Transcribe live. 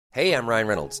Hey, I'm Ryan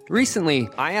Reynolds. Recently,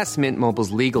 I asked Mint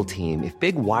Mobile's legal team if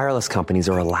big wireless companies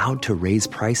are allowed to raise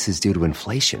prices due to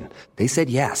inflation. They said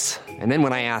yes. And then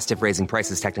when I asked if raising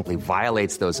prices technically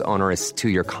violates those onerous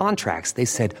two-year contracts, they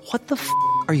said, "What the f***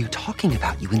 are you talking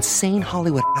about, you insane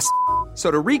Hollywood ass?"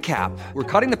 So to recap,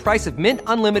 we're cutting the price of Mint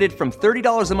Unlimited from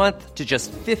 $30 a month to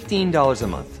just $15 a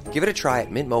month. Give it a try at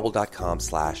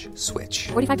mintmobile.com/switch.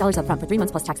 $45 up front for 3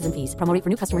 months plus taxes and fees. Promo rate for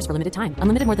new customers for limited time.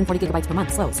 Unlimited more than 40 gigabytes per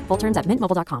month. Slows full terms at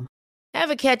mintmobile.com.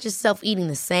 Ever catch yourself eating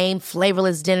the same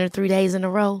flavorless dinner 3 days in a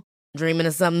row? Dreaming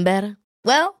of something better?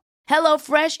 Well,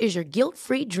 HelloFresh is your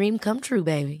guilt-free dream come true,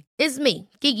 baby. It's me,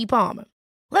 Keke Palmer.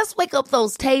 Let's wake up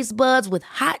those taste buds with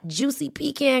hot, juicy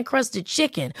pecan-crusted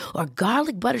chicken or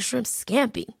garlic butter shrimp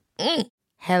scampi.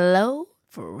 Hello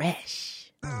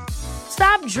Fresh.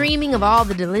 Stop dreaming of all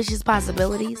the delicious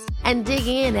possibilities and dig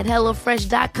in at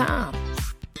HelloFresh.com.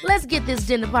 Let's get this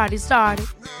dinner party started.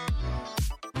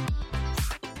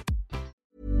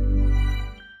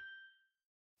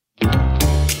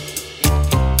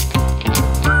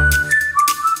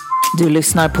 Du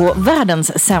lyssnar på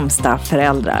världens sämsta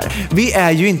föräldrar. Vi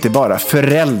är ju inte bara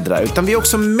föräldrar utan vi är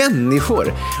också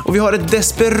människor. Och vi har ett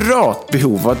desperat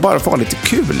behov av att bara få ha lite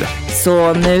kul.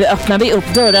 Så nu öppnar vi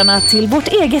upp dörrarna till vårt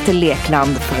eget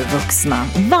lekland för vuxna.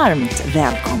 Varmt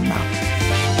välkomna.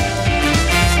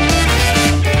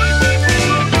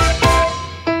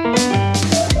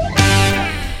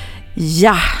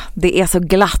 Ja, det är så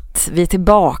glatt. Vi är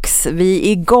tillbaks. Vi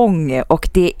är igång och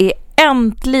det är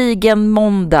äntligen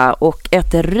måndag och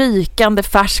ett rykande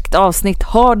färskt avsnitt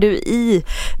har du i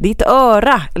ditt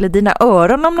öra, eller dina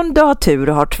öron om du har tur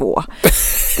och har två.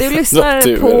 Du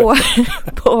lyssnar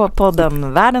på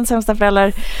podden Världens sämsta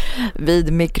föräldrar.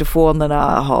 Vid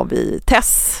mikrofonerna har vi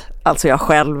Tess, alltså jag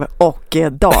själv, och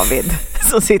David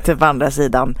som sitter på andra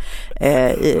sidan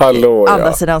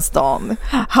andra sidan stan.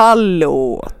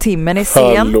 Hallå, timmen är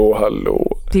sen.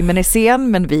 Hallå. Timmen är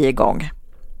sen, men vi är igång.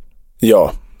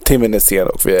 Ja. Timmen är sen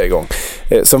och vi är igång.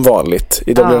 Som vanligt.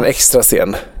 Idag blir en extra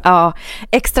sen. Ja,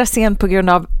 extra sen på grund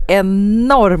av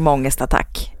enorm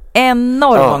ångestattack.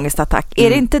 Ångestattack. Är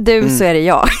det inte du så är det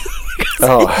jag.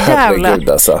 Ja, herregud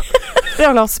alltså.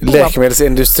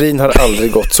 Läkemedelsindustrin har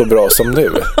aldrig gått så bra som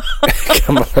nu.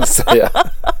 Kan man väl säga.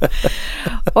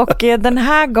 Och den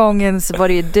här gången så var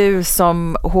det ju du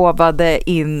som hovade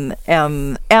in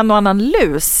en och annan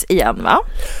lus igen, va?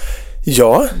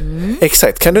 Ja,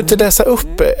 exakt. Kan du inte läsa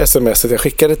upp sms:et? Jag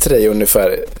skickade till dig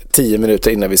ungefär 10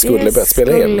 minuter innan vi skulle börja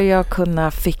spela in. Det skulle jag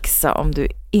kunna fixa om du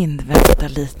inväntar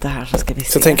lite här, så ska vi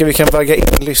se. Så tänker vi kan vagga in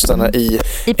lyssnarna i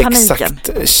exakt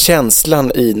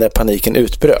känslan i när paniken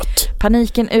utbröt.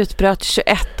 Paniken utbröt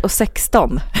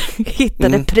 21:16.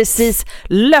 Hittade precis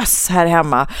löss här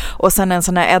hemma. Och sen en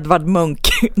sån här Edvard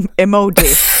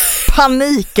Munch-emoji.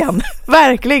 Paniken,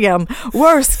 verkligen.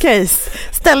 Worst case,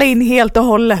 ställa in helt och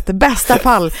hållet. Bästa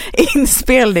fall,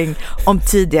 inspelning om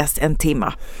tidigast en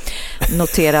timme.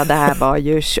 Notera, det här var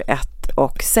ju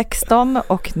 21:16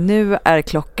 och nu är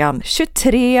klockan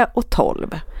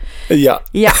 23:12. Ja.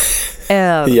 Ja.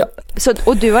 Så,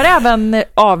 och du har även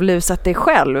avlusat dig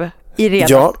själv i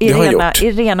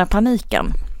rena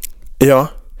paniken. Ja,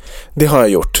 det har jag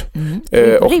gjort.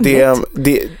 Och det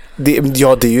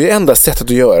är ju enda sättet att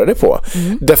göra det på.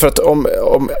 Därför att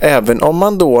även om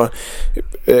man då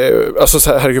alltså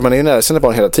så här, herregud, man är ju nära sina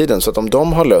barn hela tiden, så att om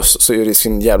de har löss så är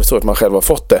risken jävligt stor att man själv har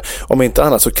fått det. Om inte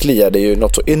annat så kliar det ju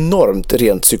något så enormt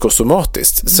rent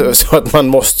psykosomatiskt. Så att man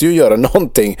måste ju göra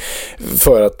någonting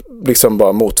för att liksom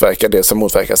bara motverka det som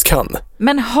motverkas kan.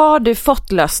 Men har du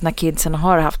fått löss när kidsen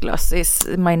har haft löss? Is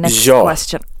my next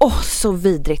question. Så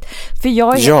vidrigt. För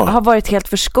jag har varit helt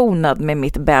förskonad med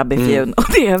mitt babyfjun och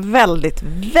det är väldigt,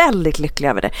 väldigt lycklig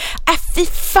över det. Fy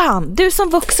fan, du som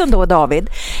vuxen då, David,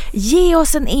 ge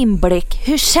oss en inblick.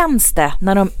 Hur känns det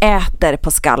när de äter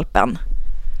på skalpen?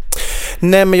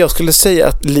 Nej, men jag skulle säga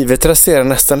att livet raserar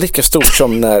nästan lika stort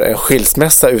som när en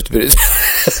skilsmässa utbryter.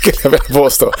 Skulle jag vilja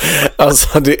påstå.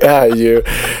 Alltså det är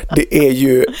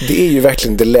ju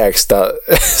verkligen det lägsta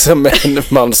som en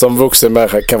man som vuxen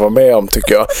människa kan vara med om,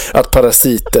 tycker jag. Att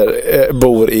parasiter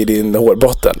bor i din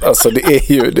hårbotten. Alltså det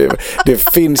är ju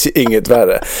det finns ju inget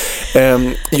värre.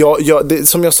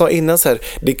 Som jag sa innan så här,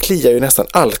 det kliar ju nästan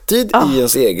alltid i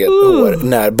ens eget hår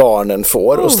när barnen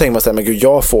får. Och så tänker man så här, men gud,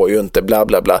 jag får ju inte bla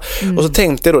bla bla. Och så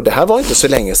tänkte jag då, det här var inte så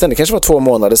länge sedan, det kanske var 2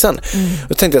 månader sedan.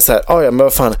 Då tänkte jag så här, ja men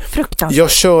vad fan, jag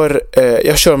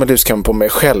kör med luskam på mig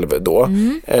själv då.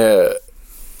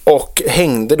 Och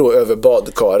hängde då över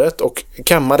badkaret och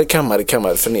kammade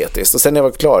frenetiskt. Och sen när jag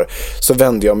var klar så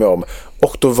vände jag mig om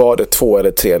och då var det 2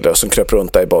 eller 3 löss som kröp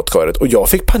runt där i badkaret. Och jag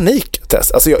fick panik,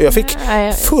 Tess. Alltså jag fick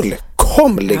fullkomlig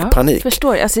fullkomlig panik. Jag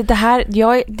förstår. Alltså det här,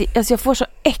 jag får så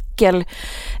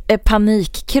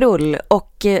panikkrull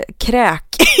och kräk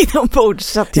inombords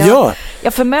så att jag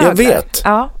förmöglar. Jag vet.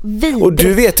 Ja, och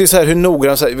du vet ju så här hur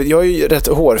noggrant, så här, jag är ju rätt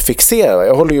hårfixerad.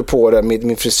 Jag håller ju på det med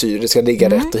min frisyr, det ska ligga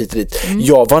rätt och hit och dit.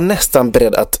 Jag var nästan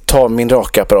beredd att ta min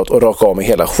rakapparat och raka av mig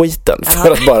hela skiten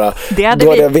för att bara, då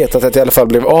hade jag vetat att jag i alla fall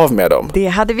blev av med dem. Det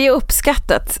hade vi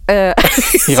uppskattat.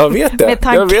 Jag vet det.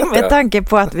 Med tanke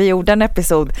på att vi gjorde en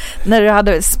episod när du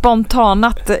hade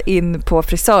spontanat in på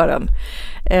frisören.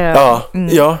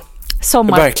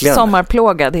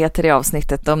 Sommarplågad heter det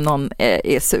avsnittet om någon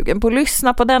är sugen på att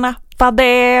lyssna på denna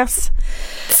fadäs.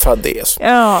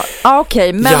 Ja,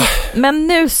 okej. Men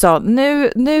nu så.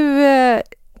 Nu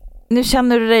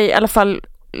känner du dig i alla fall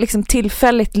liksom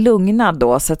tillfälligt lugnad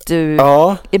då så att du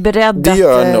är beredd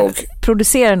att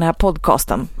producera den här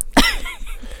podcasten.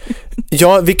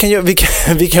 Ja,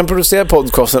 vi kan producera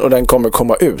podcasten och den kommer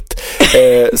komma ut.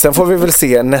 Sen får vi väl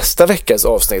se nästa veckas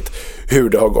avsnitt hur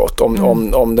det har gått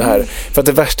om det här. För att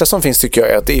det värsta som finns tycker jag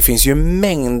är att det finns ju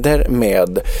mängder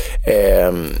med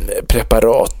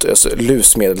preparat, alltså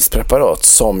lusmedelspreparat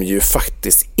som ju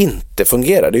faktiskt inte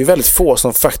fungerar. Det är ju väldigt få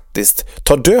som faktiskt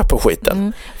tar död på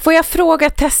skiten. Får jag fråga,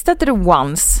 testade du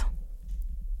Once?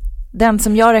 Den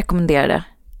som jag rekommenderade?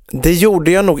 Det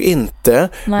gjorde jag nog inte.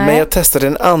 Nej. Men jag testade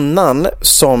en annan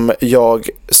som jag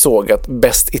såg att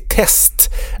bäst i test.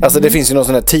 Alltså det finns ju någon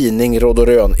sån här tidning, Råd och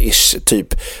Rön-ish typ,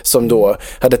 som då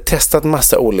hade testat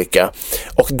massa olika.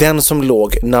 Och den som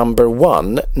låg number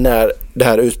one när det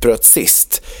här utbröt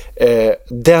sist,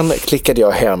 den klickade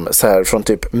jag hem så här från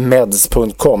typ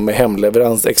meds.com med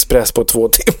hemleverans express på 2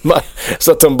 timmar.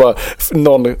 Så att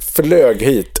någon flög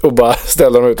hit och bara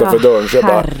ställde dem utanför dörren så jag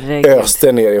bara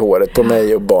öste ner i håret på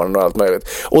mig och barnen och allt möjligt.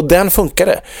 Och den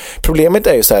funkade. Problemet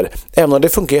är ju så här, även om det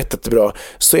funkar jättebra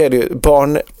så är det ju,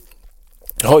 barn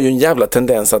har ju en jävla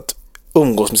tendens att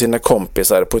umgås med sina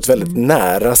kompisar på ett väldigt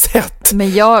nära sätt.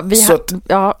 Men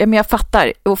men jag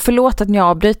fattar. Och förlåt att jag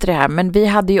avbryter det här, men vi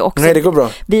hade ju också... Nej, det går bra.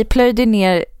 Vi plöjde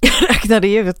ner, jag räknade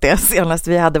ut det senast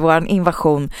vi hade vår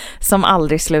invasion som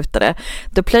aldrig slutade.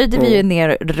 Då plöjde vi ju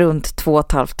ner runt 2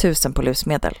 500 på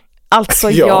lusmedel. Alltså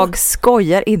jag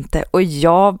skojar inte, och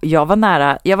jag var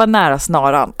nära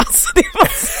snaran. Alltså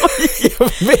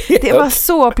det var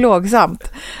så plågsamt.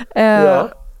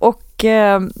 Och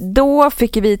då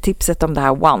fick vi tipset om det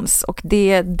här Once, och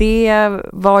det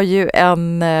var ju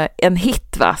en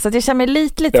hit, va? Så att jag känner mig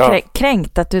lite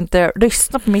kränkt att du inte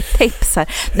lyssnar på mitt tips här.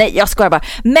 Nej, jag skojar bara.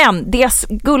 Men det jag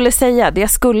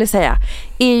skulle säga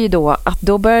är ju då att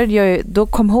då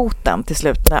kom hoten till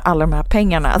slut när alla de här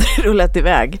pengarna hade rullat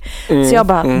iväg. Så jag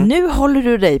bara, nu håller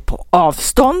du dig på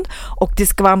avstånd och det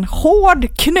ska vara en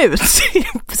hård knut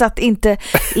så att inte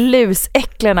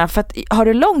lusäcklarna, för att har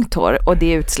du långt hår och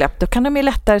det är utsläppt, då kan de ju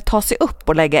lättare ta sig upp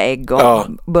och lägga ägg och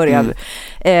börja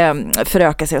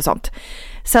föröka sig och sånt.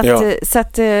 Så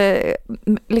att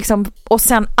liksom, och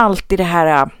sen alltid det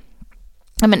här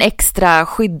extra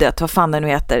skyddet, vad fan det nu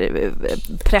heter,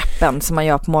 preppen som man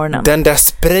gör på morgonen. Den där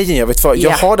sprayen, jag vet vad,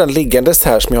 jag har den liggandes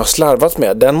här som jag har slarvat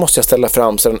med. Den måste jag ställa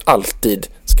fram så den alltid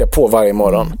ska på varje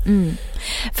morgon.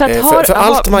 För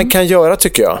allt man kan göra,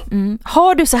 tycker jag.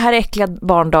 Har du så här äckliga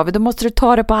barn, David, då måste du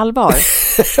ta det på allvar.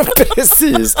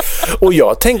 Precis. Och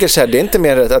jag tänker så här, det är inte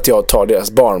mer rätt att jag tar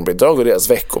deras barnbidrag och deras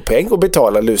veckopeng och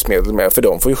betalar lusmedel med, för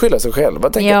de får ju skylla sig själva.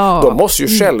 De måste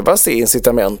ju själva se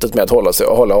incitamentet med att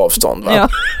hålla avstånd, va? Ja,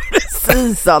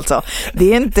 precis, alltså.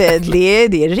 Det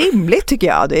är rimligt, tycker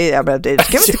jag. Det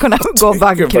ska vi inte kunna gå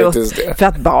bankrutt för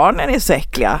att barnen är så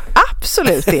äckliga.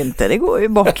 Absolut inte. Det går ju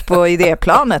bort på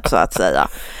idéplanet, så att säga.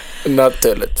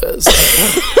 Naturligtvis.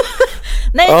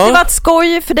 Nej, det var ett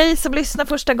skoj för dig som lyssnar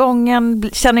första gången.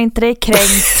 Känner inte dig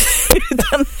kränkt.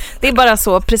 Det är bara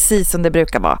så, precis som det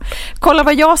brukar vara. Kolla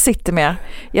vad jag sitter med.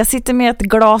 Jag sitter med ett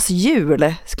glas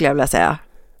jul, skulle jag vilja säga.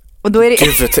 Och då är det...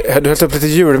 Gud, du har upp lite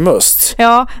julmust.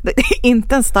 Ja, det är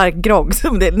inte en stark grogg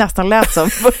som det nästan lät som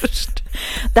först.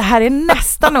 Det här är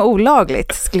nästan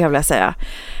olagligt, skulle jag vilja säga.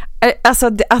 Alltså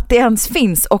att det ens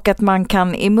finns, och att man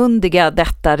kan immundiga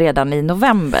detta redan i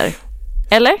november.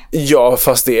 Eller? Ja,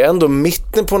 fast det är ändå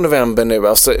mitten på november nu.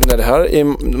 Alltså när det här är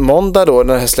måndag då,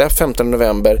 när det här släpps 15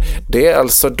 november, det är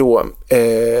alltså då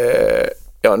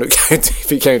nu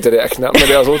vi kan ju inte räkna, men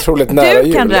det är alltså otroligt nära jul.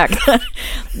 Du kan räkna.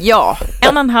 Ja,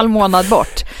 1,5 månad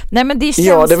bort. Nej, men det känns...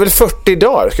 Ja, det är väl 40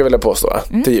 dagar, ska jag vilja påstå,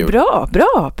 till jul. Bra.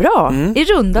 I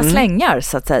runda slängar,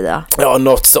 så att säga. Ja,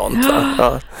 något sånt, va?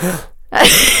 Ja.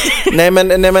 nej men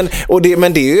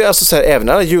men det är ju alltså så här, även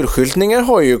alla julskyltningar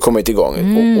har ju kommit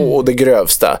igång och det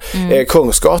grövsta.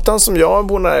 Kungsgatan som jag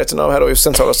bor närheten av här och i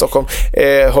centrala Stockholm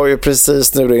har ju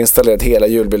precis nu installerat hela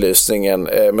julbelysningen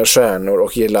med stjärnor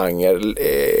och girlanger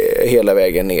hela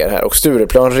vägen ner här, och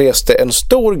Stureplan reste en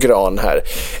stor gran här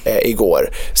igår,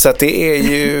 så att det är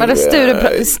ju var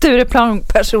det Stureplan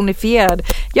personifierad.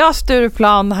 Ja,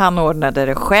 Stureplan, han ordnade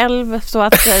det själv så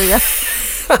att säga.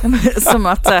 Som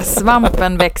att så här,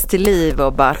 svampen växt till liv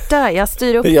och bara där, jag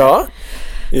styr upp. Ja.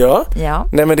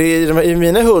 Nej, men det är, i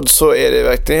mina hud så är det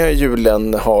verkligen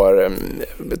julen har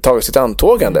tagit sitt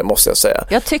antågande, måste jag säga.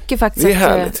 Jag tycker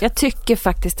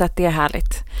faktiskt att det är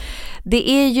härligt. Det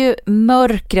är ju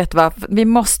mörkret, va? Vi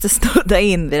måste snudda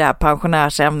in vid det här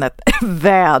pensionärsämnet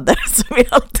väder som vi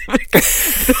alltid brukar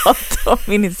prata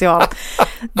om initialt.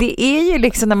 Det är ju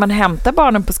liksom när man hämtar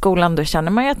barnen på skolan, då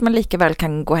känner man ju att man lika väl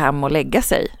kan gå hem och lägga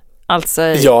sig. Alltså,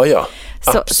 ja,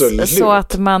 absolut. Så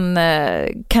att man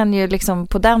kan ju liksom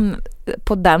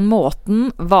på den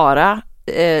måten vara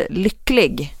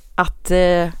lycklig att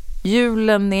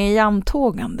julen är i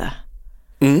antågande.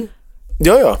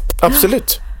 Ja,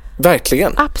 absolut.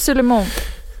 Verkligen. Absolut.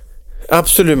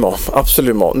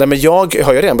 Nej, men jag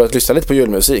har ju redan börjat lyssna lite på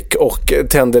julmusik och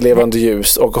tänder levande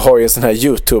ljus och har ju en sån här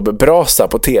YouTube-brasa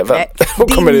på TV.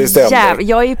 Och kommer det i stämning.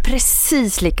 Jag är ju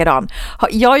precis likadan.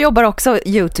 Jag jobbar också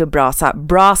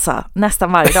YouTube-brasa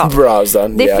nästan varje dag.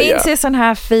 Det finns ju sån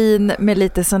här fin med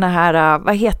lite såna här,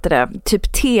 vad heter det?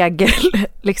 Typ tegel,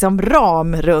 liksom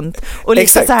ram runt och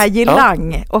lite så här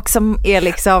girlang och som är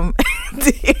liksom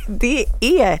det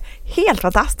är helt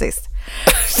fantastiskt.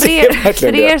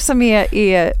 För er som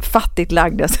är fattigt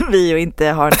lagda som vi och inte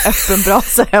har en öppen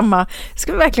brasa hemma,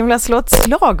 ska vi verkligen vilja slå ett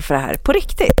slag för det här, på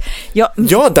riktigt.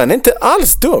 Ja, den är inte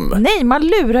alls dum. Nej, man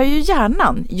lurar ju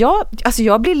hjärnan.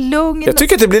 Jag blir lugn. Jag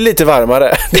tycker att det blir lite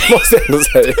varmare, det måste jag ändå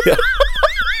säga.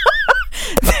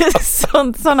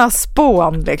 Sådana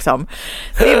spån liksom.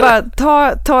 Det är bara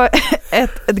ta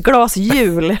ett glas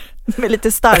jul med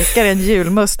lite starkare än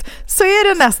julmust, så är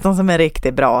det nästan som en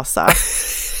riktig brasa.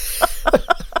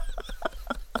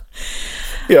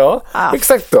 Ja,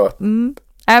 exakt då.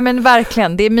 Nej, men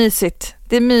verkligen, det är mysigt.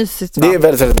 Det är mysigt, va? Det är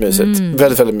väldigt, väldigt mysigt.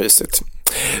 Väldigt, väldigt mysigt.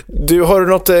 Du, har du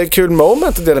något kul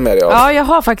moment att dela med dig av? Ja, jag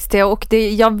har faktiskt det, och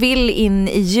jag vill in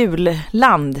i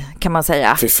julland, kan man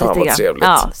säga. Fy fan vad trevligt.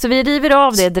 Ja, så vi river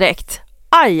av det direkt.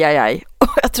 Aj. Och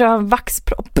jag tror jag har en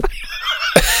vaxpropp.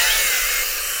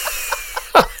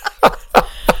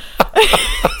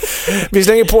 Vi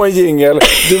slänger på en jingle.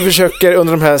 Du försöker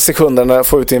under de här sekunderna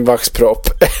få ut din vaxpropp.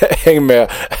 Häng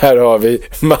med, här har vi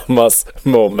mammas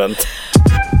moment.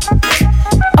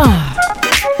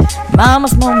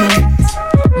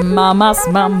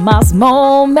 Mammas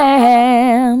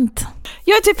moment.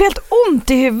 Jag är typ helt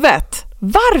ont i huvudet.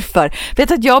 Varför? Vet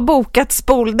du att jag har bokat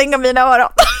spolning av mina öron?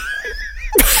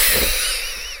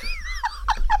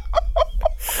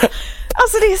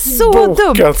 Alltså det är så dumt.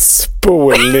 Bokat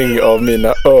spolning av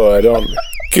mina öron.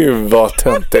 Gud vad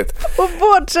töntigt. På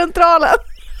vårdcentralen.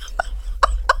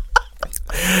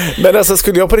 Men alltså,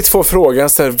 skulle jag på ditt få frågan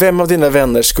så här, vem av dina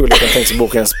vänner skulle kunna tänka sig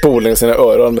boka en spolning av sina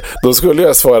öron, då skulle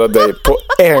jag svara dig på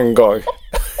en gång.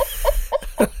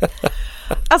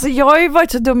 Alltså jag har ju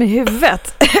varit så dum i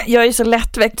huvudet. Jag är så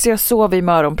lättväckt så jag sover i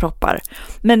öronproppar.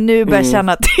 Men nu börjar jag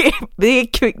känna att det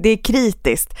är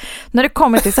kritiskt. När det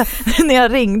kommer till så här, när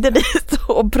jag ringde dit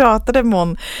och pratade med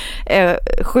hon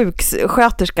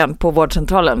sjuksköterskan på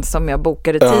vårdcentralen som jag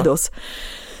bokade tid hos.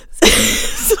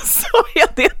 Så sa jag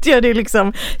det att jag hade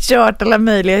liksom kört alla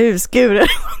möjliga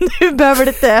huskurer. Nu behöver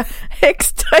det lite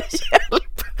extra hjälp.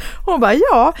 Hon bara,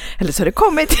 ja. Eller så har det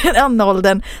kommit till den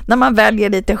åldern när man väljer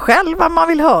lite själv vad man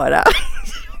vill höra.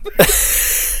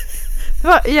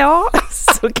 Ja,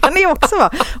 så kan det också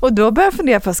vara. Och då börjar jag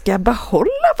fundera på, ska jag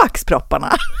behålla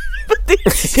vaxpropparna?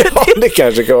 Det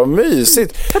kanske kan vara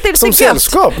mysigt. Som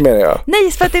sällskap menar jag.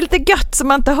 Nej, för att det är lite gött så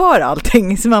man inte hör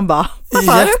allting. Så man bara,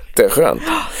 jätteskönt.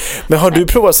 Men har du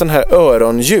provat sån här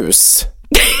öronljus?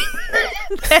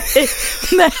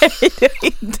 Nej, det har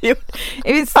jag inte gjort.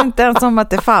 Jag visste inte ens om att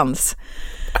det fanns.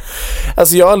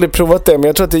 Alltså jag har aldrig provat det, men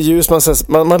jag tror att det är ljus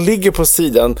man ligger på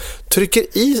sidan,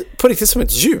 trycker i på riktigt som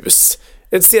ett ljus.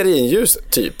 Ett stearinljus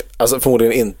typ. Alltså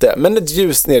förmodligen inte, men ett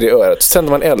ljus ner i örat. Så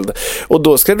tänder man eld. Och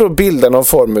då ska det då bilda någon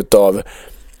form utav,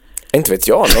 inte vet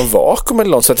jag, någon vakuum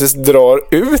eller något, så att det drar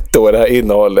ut då det här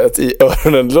innehållet i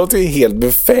öronen. Det låter ju helt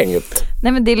befängt.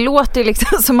 Nej, men det låter ju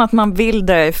liksom som att man vill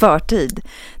dö i förtid.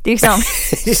 Det är liksom,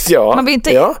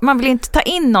 man vill inte ta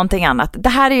in någonting annat. Det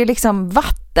här är ju liksom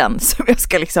vatten som jag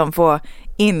ska liksom få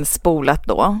inspolat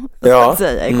då, så att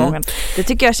säga, i gången. Det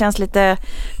tycker jag känns lite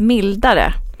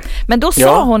mildare. Men då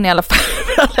sa hon i alla fall,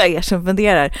 för alla er som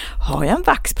funderar, har jag en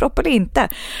vaxpropp eller inte?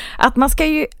 Att man ska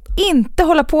ju inte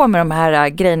hålla på med de här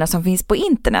grejerna som finns på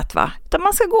internet, va? Utan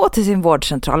man ska gå till sin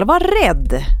vårdcentral och vara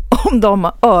rädd om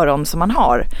de öron som man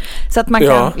har. Så att man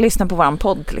kan lyssna på våran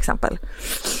podd till exempel.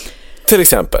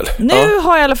 Nu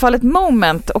har jag i alla fall ett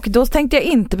moment, och då tänkte jag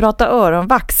inte prata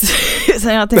öronvax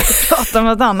utan jag tänkte prata om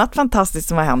något annat fantastiskt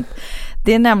som har hänt.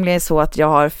 Det är nämligen så att jag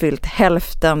har fyllt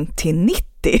hälften till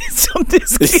 90, som du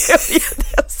skrev i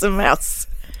ett sms.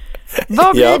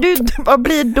 Vad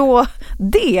blir då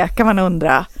det, kan man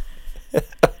undra?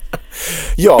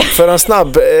 Ja, för en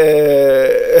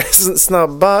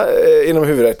snabba inom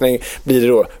huvudräkning blir det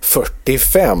då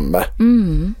 45.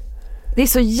 Det är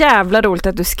så jävla roligt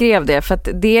att du skrev det, för att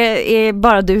det är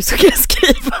bara du som kan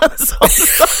skriva en sån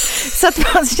sak, så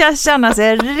att man ska känna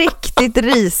sig riktigt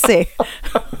risig.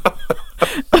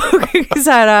 Och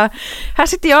så här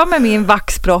sitter jag med min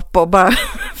vaxpropp och bara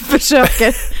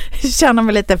försöker känna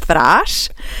mig lite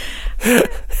fräsch.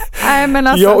 Nej, men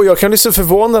alltså... Ja, och jag kan bli så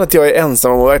förvånad att jag är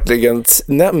ensam och verkligen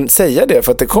säga det,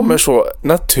 för att det kommer så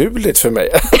naturligt för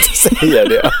mig att säga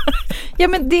det. Ja,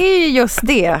 men det är ju just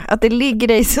det, att det ligger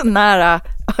dig så nära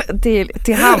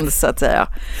till hands, så att säga.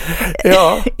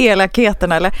 Ja.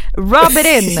 Elakheten, eller rub it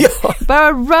in. Ja.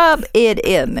 Bara rub it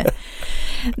in.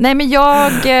 Nej, men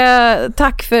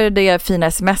tack för det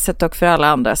fina smset och för alla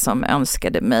andra som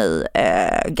önskade mig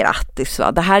grattis.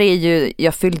 Va? Det här är ju,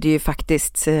 jag fyllde ju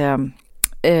faktiskt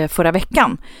förra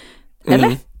veckan.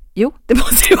 Eller? Jo, det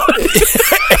måste ju vara.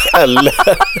 Eller?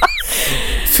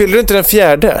 Fyller du inte den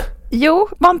 4? Jo,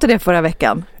 var inte det förra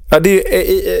veckan? Ja, det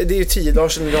är ju 10 dagar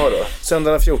sedan idag då.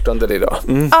 Söndagen 14 är idag.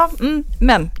 Ja,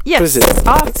 men yes. Precis.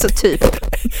 Ja, så typ.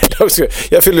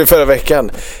 Jag fyllde förra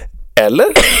veckan. Eller?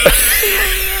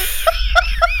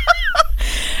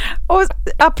 Och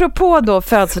apropå då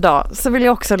födelsedag, så vill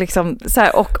jag också liksom så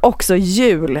här, och också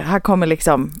jul. Här kommer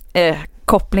liksom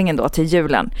kopplingen då till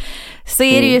julen. Så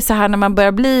är det ju så här, när man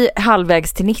börjar bli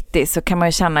halvvägs till 90, så kan man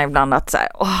ju känna ibland att så här,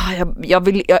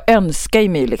 jag önskar ju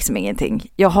mig liksom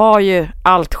ingenting. Jag har ju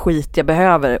allt skit jag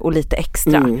behöver och lite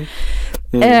extra.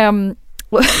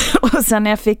 Och sen när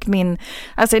jag fick när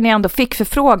jag ändå fick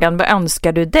förfrågan, vad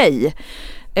önskar du dig?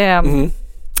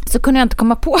 Så kunde jag inte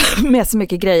komma på med så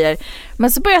mycket grejer.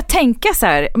 Men så började jag tänka så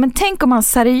här, men tänk om man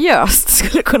seriöst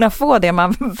skulle kunna få det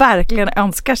man verkligen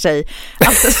önskar sig,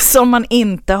 alltså som man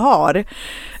inte har.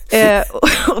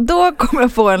 Och då kommer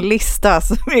jag få en lista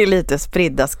som är lite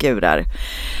spridda skurar.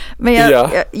 Men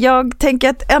jag tänker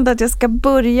att jag ska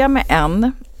börja med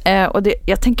en. Och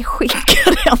jag tänker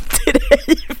skicka den till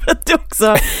dig för att du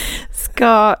också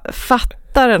ska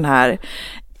fatta den här.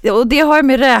 Och det har ju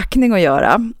med räkning att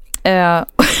göra.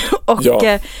 Och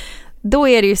då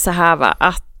är det ju så här, va,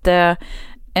 att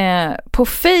på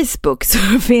Facebook så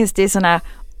finns det såna här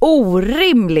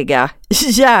orimliga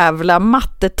jävla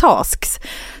mattetasks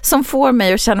som får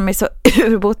mig att känna mig så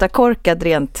urbota korkad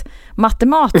rent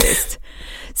matematiskt.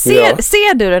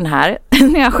 Ser du den här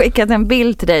när jag har skickat en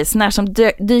bild till dig, sån här som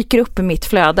dyker upp i mitt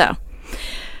flöde?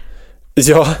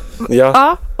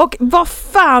 Ja, och vad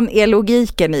fan är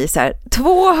logiken i så här?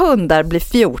 2 hundar blir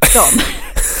 14.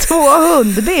 2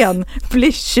 hundben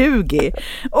blir 20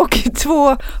 och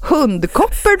 2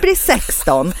 hundkoppor blir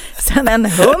 16. Sen en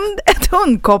hund, ett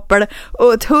hundkoppel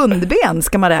och ett hundben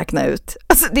ska man räkna ut.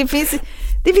 Alltså det finns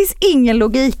ingen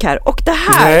logik här, och det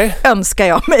här önskar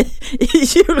jag mig i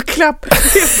julklapp,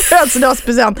 i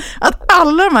födelsedagspresent, att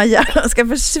alla de här hjärnorna ska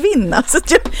försvinna så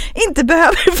att jag inte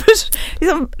behöver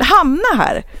liksom hamna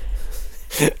här.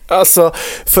 Alltså,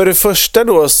 för det första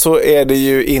då så är det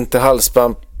ju inte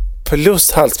halsband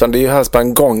plus halsband, det är ju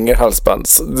halsband gånger halsband.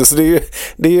 Så det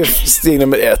är ju steg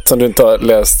nummer 1 som du inte har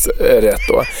läst rätt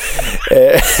då.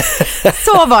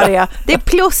 Så var det. Det är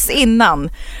plus innan.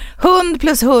 Hund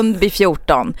plus hund blir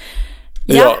 14.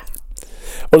 Ja.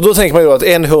 Och då tänker man ju att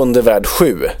en hund är värd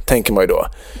 7, tänker man ju då.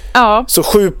 Ja. Så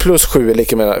 7 plus 7 är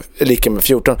lika med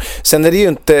 14. Sen är det ju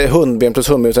inte hundben plus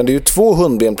hundben, utan det är ju 2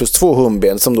 hundben plus 2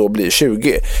 hundben som då blir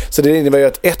 20. Så det innebär ju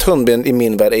att ett hundben i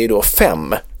min värld är ju då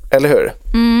 5. Eller hur?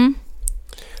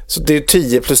 Så det är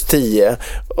 10 plus 10.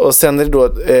 Och sen är det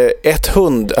då ett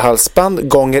hundhalsband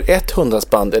gånger ett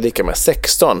hundhalsband är lika med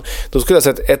 16. Då skulle jag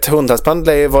säga att ett hundhalsband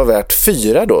lär vara värt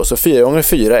 4 då. Så 4 gånger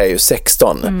 4 är ju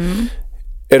 16.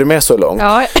 Är du med så långt?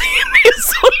 Ja, jag är med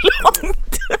så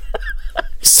långt.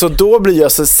 Så då blir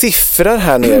alltså siffror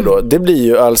här nere då. Det blir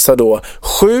ju alltså då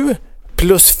 7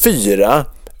 plus 4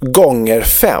 gånger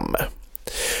 5.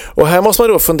 Och här måste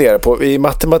man då fundera på, i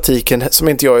matematiken som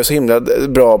inte jag är så himla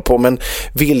bra på, men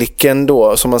vilken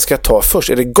då som man ska ta först?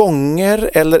 Är det gånger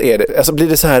eller är det, alltså blir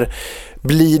det så här,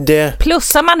 blir det...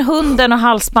 Plussar man hunden och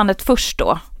halsbandet först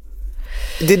då?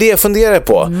 det är det jag funderar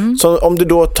på. Så om du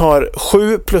då tar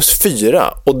 7 plus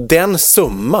 4 och den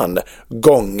summan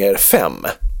gånger 5.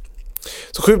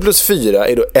 Så 7 plus 4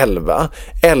 är då 11.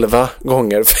 11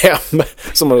 gånger 5,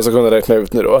 som man ska kunna räkna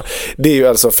ut nu då. Det är ju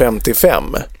alltså 55,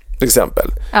 till exempel.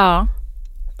 Ja.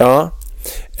 Ja.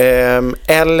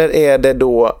 Eller är det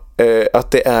då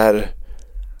att det är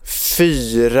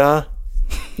 4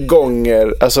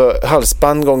 gånger, alltså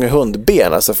halsband gånger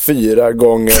hundben, alltså 4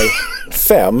 gånger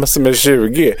 5 som är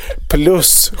 20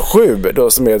 plus 7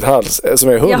 då som är som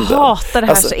är hunden. Jag hatar det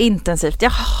här så intensivt. Jag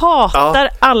hatar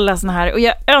alla såna här, och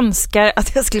jag önskar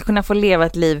att jag skulle kunna få leva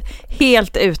ett liv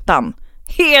helt utan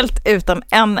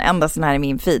en enda sån här i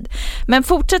min feed. Men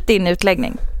fortsätt din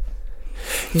utläggning.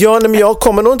 Ja, men jag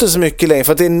kommer nog inte så mycket längre,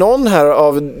 för att det är någon här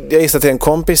av, jag gissar till en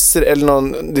kompis eller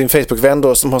någon, din Facebook-vän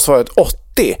då, som har svarat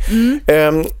 80.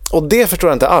 Och det förstår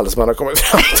jag inte alls man har kommit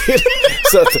fram till.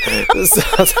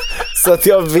 så att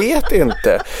jag vet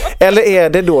inte. Eller är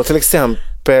det då till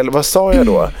exempel, vad sa jag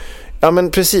då? Ja,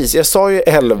 men precis, jag sa ju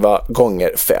 11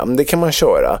 gånger 5, det kan man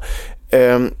köra.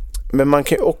 Men man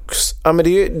kan ju också, ja, men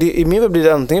i min värld blir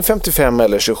det antingen 55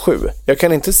 eller 27. Jag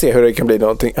kan inte se hur det kan bli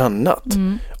någonting annat.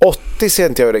 80 ser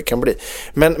inte jag hur det kan bli.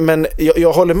 Men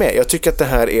jag håller med. Jag tycker att det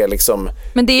här är liksom...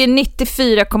 Men det är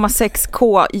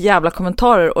 94,6k jävla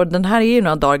kommentarer, och den här är ju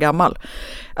några dagar gammal.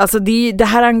 Alltså det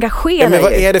här engagerar. Men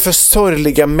vad är det för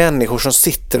sorgliga människor som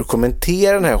sitter och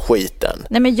kommenterar den här skiten?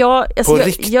 Nej, men på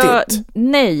riktigt?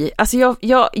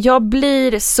 Jag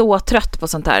blir så trött på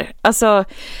sånt här. Alltså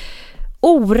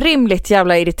orimligt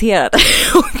jävla irriterad.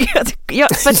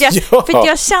 för att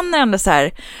jag känner ändå så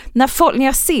här,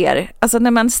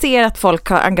 när man ser att folk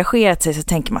har engagerat sig, så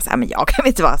tänker man så här, men jag kan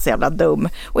inte vara så jävla dum.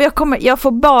 Och jag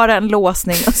får bara en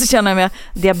låsning, och så känner jag att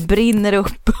jag brinner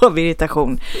upp av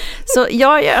irritation. Så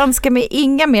jag önskar mig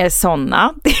inga mer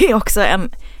såna. Det är också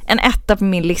en etta på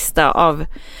min lista av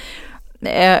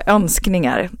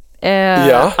önskningar.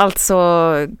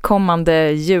 Alltså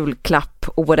kommande julklapp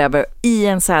och whatever i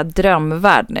en så här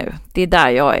drömvärld nu. Det är där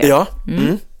jag är.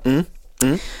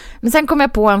 Men sen kom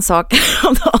jag på en sak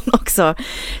också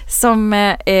som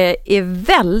är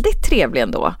väldigt trevlig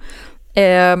ändå.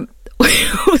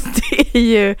 Och det är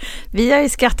ju, vi har ju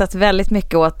skrattat väldigt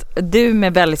mycket åt, du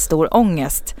med väldigt stor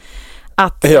ångest,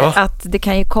 att det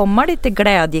kan ju komma lite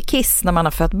glädjekiss när man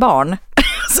har fött barn.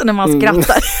 Så när man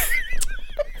skrattar.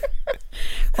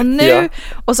 Och nu,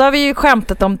 och så har vi ju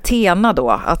skämtat om Tena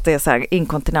då, att det är så här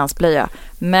inkontinensblöja.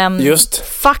 Men just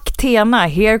fuck Tena,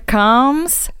 here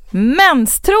comes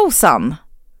menstrosan.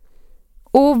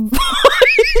 Och vad i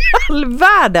all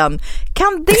världen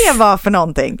kan det vara för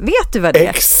någonting? Vet du vad det är?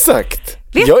 Exakt.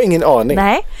 Jag har ingen aning.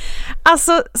 Nej,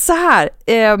 alltså så här,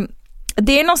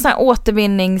 det är någon sån här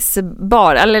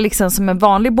återvinningsbar, eller liksom som en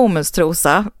vanlig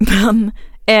bomullstrosa, men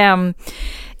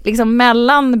liksom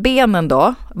mellan benen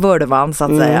då, vurdevan så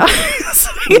att säga, så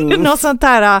är det något sånt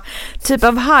här typ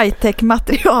av high-tech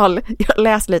material, jag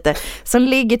läser lite, som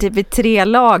ligger typ i 3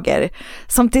 lager,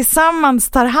 som tillsammans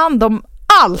tar hand om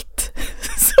allt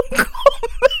som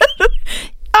kommer,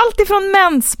 allt ifrån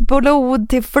mensblod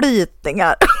till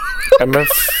flytningar. Ja, men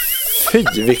fy,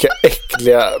 vilka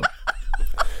äckliga...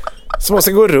 Så man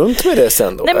ska gå runt med det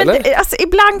sen då? Nej, men eller? Alltså,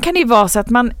 ibland kan det ju vara så att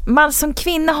man som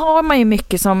kvinna har man ju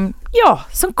mycket som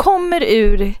kommer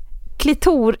ur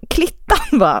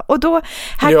klittan, va? Och då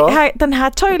här, den här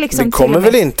tar ju liksom... Det kommer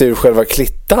väl inte ur själva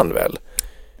klittan, väl?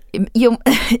 Jo.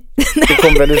 Det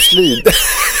kommer väl ur slid.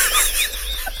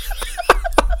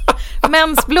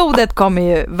 Mensblodet kommer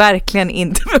ju verkligen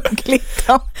inte från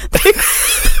klittan.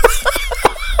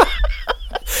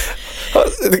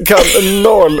 Det kan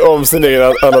noll om sin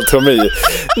egen anatomi.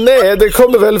 Nej, det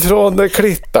kommer väl från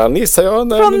klittan, gissar jag,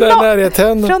 från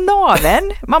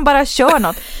naveln. Man bara kör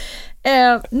något.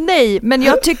 Nej, men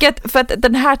jag tycker att, för att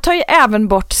den här tar ju även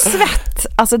bort svett.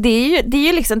 Alltså det är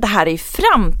ju liksom, det här är i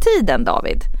framtiden,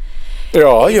 David.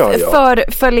 Ja.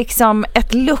 För liksom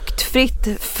ett luktfritt,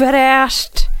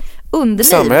 fräscht underliv.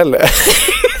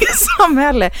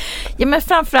 Samhälle. Ja, men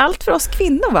framförallt för oss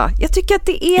kvinnor, va? Jag tycker att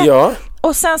det är... Ja.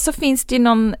 Och sen så finns det ju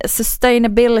någon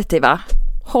sustainability, va?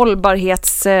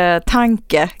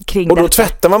 Hållbarhetstanke kring det. Och då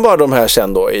tvättar man bara de här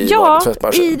sen då i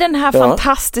tvättmaskin? I den här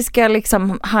fantastiska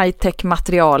liksom high-tech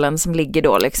materialen som ligger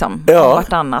då liksom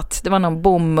vartannat. Det var någon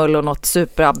bomull och något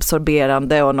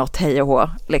superabsorberande och något hej och hå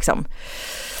liksom.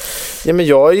 Ja, men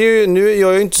jag är ju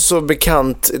inte så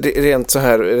bekant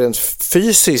rent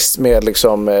fysiskt med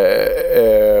liksom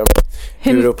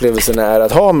hur upplevelsen är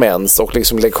att ha mens och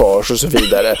liksom läckage och så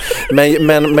vidare.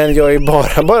 Men jag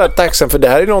är bara tacksam för det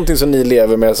här är någonting som ni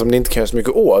lever med som ni inte kan göra så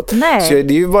mycket åt. Nej. Så det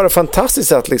är ju bara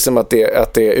fantastiskt att, liksom att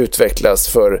det utvecklas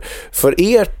för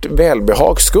ert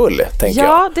välbehags skull, tänker jag.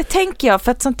 Ja, det tänker jag.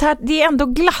 För att sånt här, det är ändå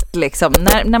glatt liksom.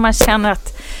 När man känner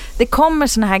att det kommer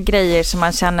såna här grejer som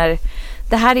man känner,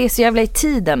 det här är så jävla i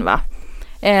tiden, va?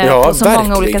 Ja, på så verkligen.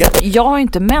 många olika sätt. Jag har ju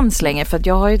inte mens längre för att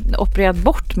jag har ju opererat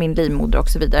bort min livmoder och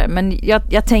så vidare. Men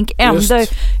jag tänker ändå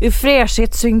ur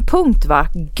fräschhetssynpunkt, va?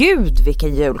 Gud,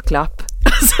 vilken julklapp.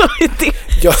 Alltså,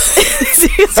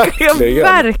 det skulle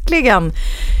jag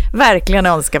verkligen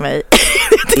önska mig.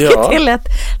 Jag tycker det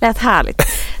lät härligt.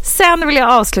 Sen vill jag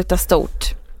avsluta stort.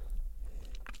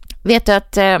 Vet du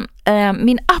att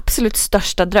min absolut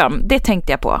största dröm, det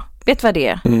tänkte jag på. Vet du vad det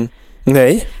är?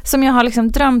 Nej. Som jag har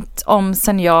liksom drömt om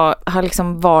sen jag har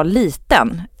liksom var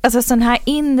liten. Alltså sån här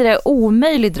inre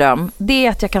omöjlig dröm, det är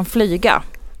att jag kan flyga.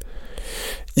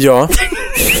 Ja.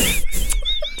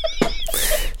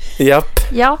 Japp.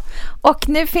 Ja, och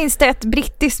nu finns det ett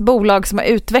brittiskt bolag som har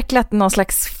utvecklat någon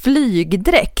slags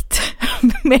flygdräkt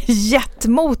med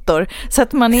jetmotor så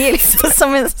att man är liksom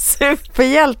som en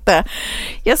superhjälte.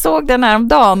 Jag såg den här om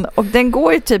dagen och den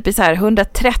går ju typ i så här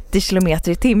 130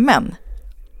 kilometer i timmen.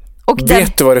 Och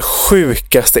vet du vad det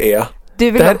sjukaste är?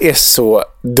 Det här är så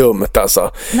dumt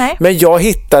alltså. Nej. Men jag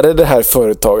hittade det här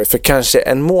företaget för kanske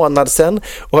en månad sedan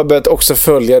och har börjat också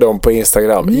följa dem på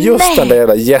Instagram. Just den där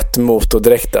jävla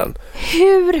jetmotordräkten.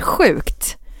 Hur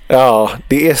sjukt? Ja,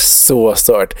 det är så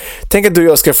stört. Tänk att du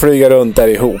och jag ska flyga runt där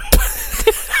ihop.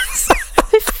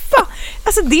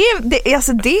 Alltså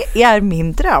det är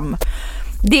min dröm.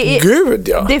 Gud,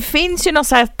 ja. Det finns ju någon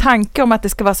så här tanke om att det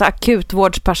ska vara så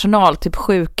akutvårdspersonal, typ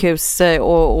sjukhus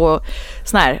och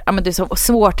sån här, ja men det är så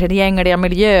svårtillgängliga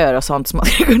miljöer och sånt som man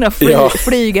ska kunna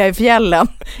flyga i fjällen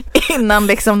innan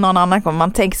liksom någon annan kommer.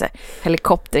 Man tänker sig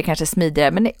helikopter är kanske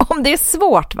smidigare, men om det är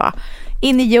svårt, va?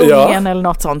 In i djungeln eller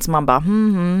något sånt som man bara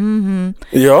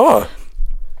Ja.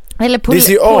 Eller det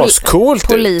ser ju ascoolt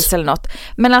polis ut. Eller något.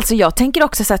 Men alltså jag tänker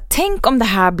också så här, tänk om det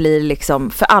här blir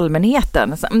liksom för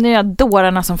allmänheten. Nya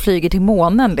dårarna som flyger till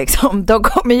månen liksom. Då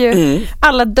kommer ju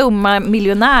alla dumma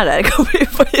miljonärer kommer ju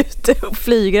få ut och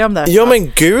flyga de där. Ja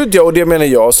men gud, ja, och det menar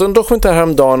jag. Så en dokumentär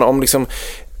häromdagen om liksom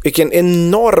vilken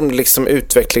enorm liksom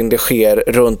utveckling det sker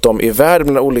runt om i världen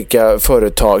bland olika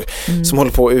företag som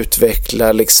håller på att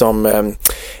utveckla liksom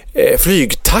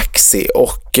flygtaxi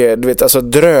och du vet alltså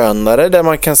drönare där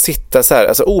man kan sitta så här,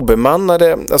 alltså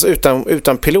obemannade, alltså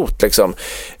utan pilot liksom,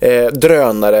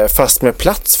 drönare fast med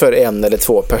plats för en eller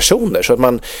två personer, så att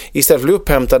man istället för att bli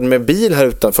upphämtad med bil här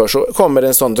utanför så kommer det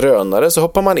en sån drönare, så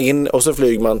hoppar man in och så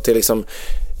flyger man till liksom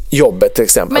jobbet till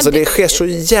exempel. Alltså det sker så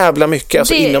jävla mycket,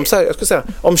 alltså inom så här, jag ska säga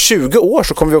om 20 år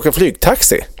så kommer vi åka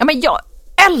flygtaxi. Ja men jag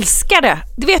älskar det.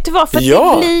 Du vet du vad, för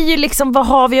det blir ju liksom, vad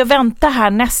har vi att vänta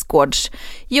här nästgårds?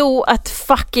 Jo, att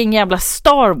fucking jävla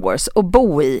Star Wars och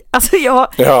bo i. Alltså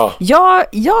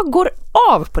jag går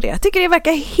av på det. Jag tycker det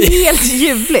verkar helt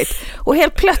ljuvligt. Och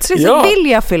helt plötsligt så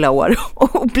vill jag fylla år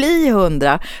och bli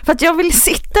 100. För att jag vill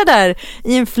sitta där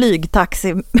i en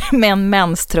flygtaxi med en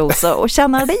menstrosa och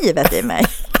känna livet i mig.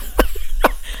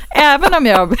 Även om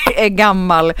jag är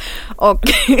gammal och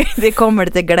det kommer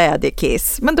lite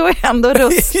glädjekiss. Men då är jag ändå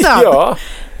rustad. Ja.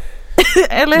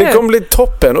 Eller hur? Det kommer bli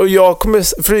toppen och jag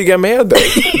kommer flyga med dig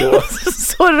då.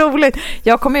 Så roligt.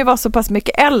 Jag kommer ju vara så pass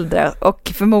mycket äldre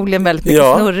och förmodligen väldigt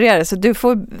mycket snurrigare, så du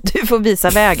får visa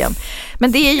vägen.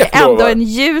 Men det är ju ändå en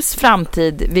ljus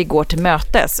framtid vi går till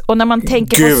mötes. Och när man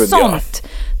tänker på sånt,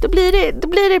 då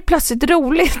blir det plötsligt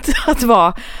roligt att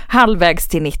vara halvvägs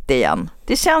till 90 igen.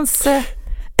 Det känns...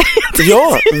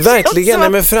 Ja, verkligen. Nej,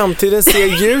 men framtiden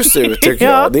ser ljus ut tycker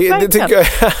jag. Det tycker jag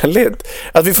är härligt.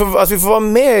 Att vi får vara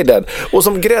med i den. Och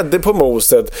som grädde på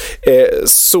moset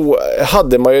så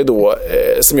hade man ju då,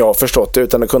 som jag har förstått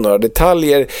utan att kunna några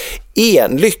detaljer,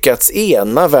 lyckats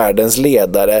ena världens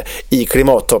ledare i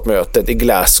klimattoppmötet i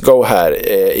Glasgow här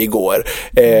igår.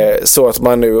 Så att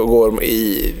man nu går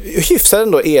i hyfsat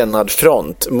ändå enad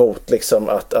front mot liksom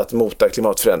att mota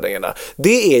klimatförändringarna.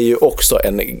 Det är ju också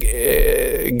en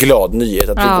glad nyhet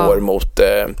att vi går mot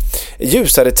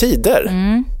ljusare tider.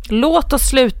 Låt oss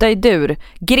sluta i dur.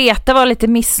 Greta var lite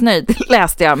missnöjd,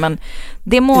 läste jag, men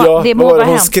det må vara hon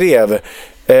hänt. Skrev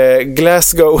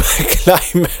Glasgow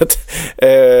Climate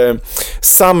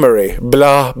Summary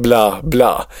bla bla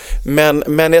bla.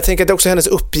 Men jag tänker att det är också hennes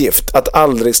uppgift att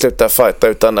aldrig sluta fighta,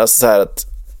 utan alltså så här att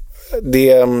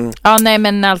det ja, nej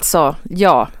men alltså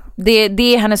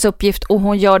det är hennes uppgift och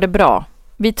hon gör det bra.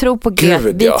 Vi tror på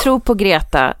Greta. Tror på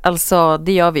Greta. Alltså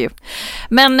det gör vi ju.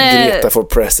 Men Greta for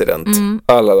president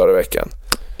alla dagar i veckan.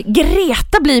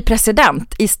 Greta blir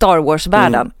president i Star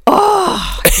Wars-världen.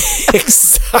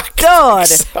 Exakt.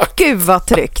 Gud vad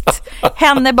tryggt.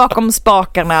 Henne bakom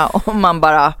spakarna och man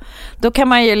bara, då kan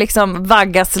man ju liksom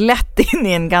vaggas lätt in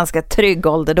i en ganska trygg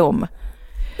ålderdom.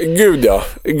 Gud ja.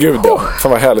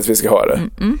 Fan vad härligt vi ska ha det.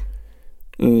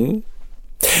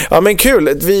 Ja men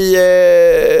kul, vi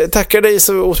tackar dig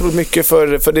så otroligt mycket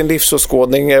för din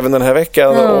livsåskådning även den här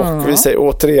veckan och vi säger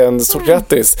återigen stort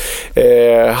grattis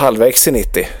halvvägs i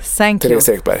 90. Thank Therese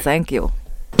Ekberg. Thank you.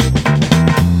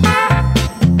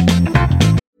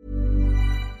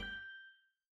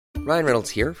 Ryan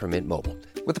Reynolds here from Mint Mobile.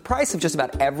 With the price of just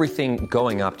about everything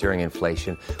going up during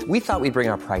inflation, we thought we'd bring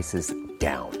our prices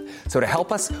down. So to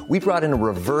help us, we brought in a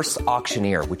reverse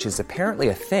auctioneer, which is apparently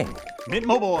a thing. Mint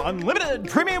Mobile Unlimited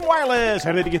Premium Wireless.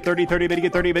 How to get 30, 30, bit to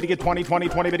get 30, bit to get 20, 20,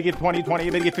 20, bit to get 20, 20,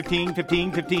 bit to get 15,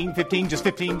 15, 15, 15, just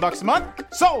 $15 a month?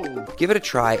 Sold! Give it a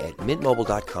try at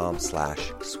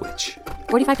mintmobile.com/switch.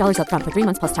 $45 up front for 3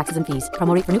 months plus taxes and fees.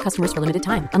 Promo rate for new customers for limited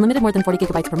time. Unlimited more than 40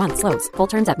 gigabytes per month. Slows full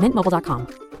terms at mintmobile.com.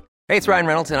 Hey, it's Ryan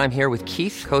Reynolds, and I'm here with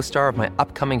Keith, co-star of my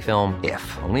upcoming film,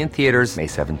 If, only in theaters May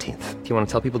 17th. Do you want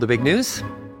to tell people the big news?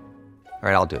 All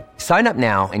right, I'll do it. Sign up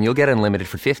now and you'll get unlimited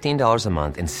for $15 a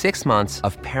month and 6 months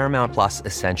of Paramount Plus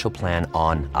Essential Plan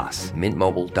on us.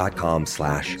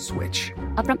 mintmobile.com/switch.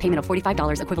 Upfront payment of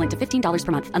 $45 equivalent to $15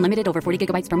 per month. Unlimited over 40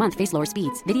 gigabytes per month. Face lower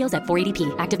speeds. Videos at 480p.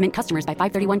 Active Mint customers by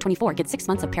 531.24 get 6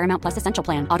 months of Paramount Plus Essential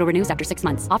Plan. Auto renews after 6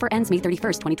 months. Offer ends May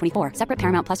 31st, 2024. Separate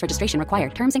Paramount Plus registration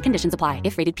required. Terms and conditions apply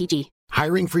if rated PG.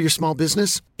 Hiring for your small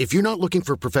business? If you're not looking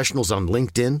for professionals on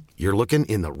LinkedIn, you're looking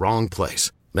in the wrong place.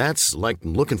 That's like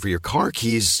looking for your car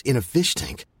keys in a fish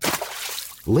tank.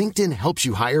 LinkedIn helps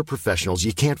you hire professionals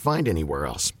you can't find anywhere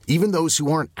else, even those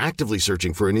who aren't actively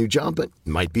searching for a new job but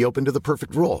might be open to the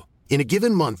perfect role. In a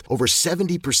given month, over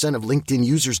 70% of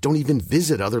LinkedIn users don't even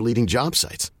visit other leading job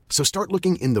sites. So start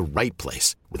looking in the right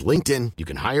place. With LinkedIn, you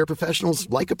can hire professionals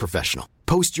like a professional.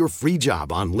 Post your free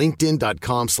job on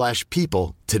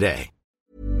linkedin.com/people today.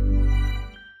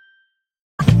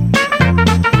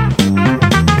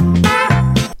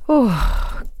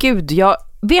 Gud, jag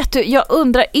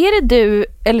undrar, är det du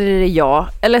eller är det jag?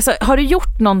 Eller så, har du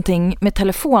gjort någonting med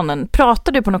telefonen?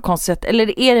 Pratar du på något konstigt sätt?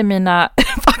 Eller är det mina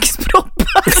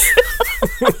faxproppar?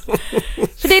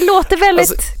 För det låter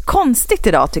väldigt konstigt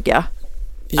idag tycker jag.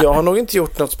 Jag har nog inte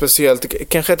gjort något speciellt.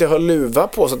 Kanske att jag har luva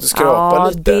på så att det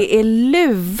skrapar lite. Ja, det är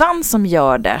luvan som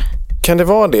gör det. Kan det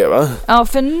vara det va? Ja,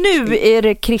 för nu är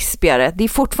det krispigare. Det är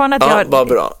fortfarande att jag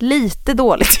har lite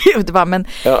dåligt ljud va? Men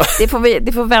det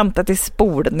får vänta till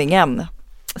spolningen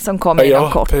som kommer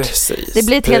inom kort. Precis, det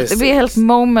blir ett helt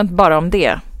moment bara om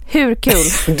det. Hur kul?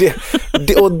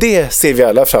 det ser vi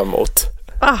alla fram emot.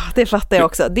 Det fattar jag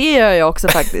också. Det gör jag också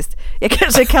faktiskt. Jag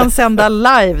kanske kan sända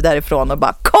live därifrån och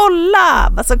bara kolla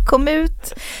vad som kom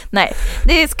ut. Nej,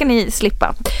 det ska ni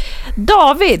slippa.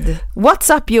 David,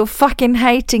 what's up you fucking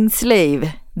hating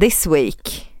slave this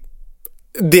week?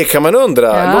 Det kan man undra.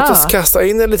 Ja. Låt oss kasta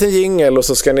in en liten jingle och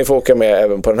så ska ni få åka med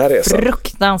även på den här resan.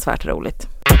 Fruktansvärt roligt.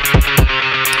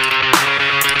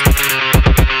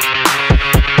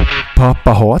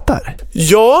 Pappa hatar.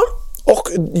 Ja. Och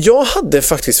jag hade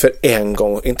faktiskt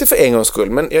inte för en gångs skull,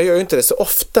 men jag gör ju inte det så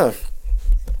ofta,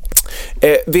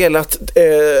 velat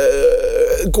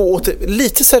gå åt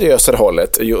lite seriösare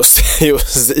hållet just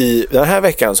i den här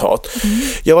veckans hat.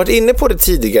 Jag har varit inne på det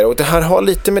tidigare och det här har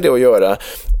lite med det att göra,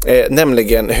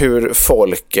 nämligen hur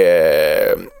folk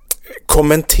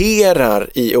kommenterar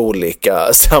i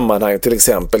olika sammanhang, till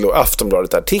exempel då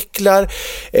Aftonbladet artiklar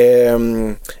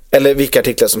eller vilka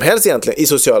artiklar som helst egentligen i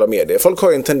sociala medier. Folk har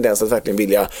ju en tendens att verkligen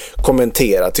vilja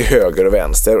kommentera till höger och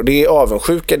vänster, och det är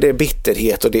avundsjuka, det är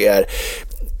bitterhet och det är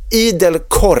idel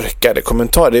korkade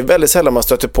kommentarer. Det är väldigt sällan man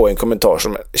stöter på en kommentar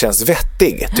som känns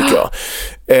vettig, tycker jag.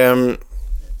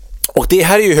 Och det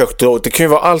här är ju högt och lågt. Det kan ju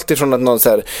vara allt ifrån att någon så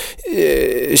här,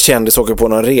 kändis åker på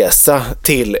någon resa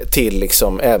till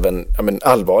liksom även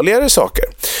allvarligare saker.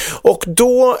 Och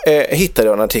då hittade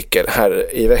jag en artikel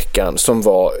här i veckan som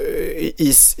var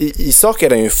i sak är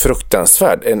den ju en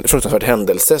fruktansvärd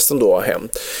händelse som då har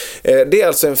hänt. Det är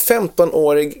alltså en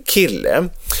 15-årig kille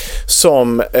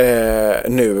som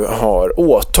nu har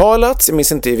åtalats, jag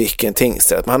minns inte i vilken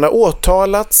tingsrätt, men han har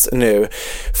åtalats nu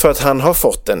för att han har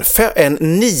fått en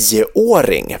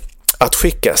 9-åring att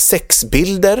skicka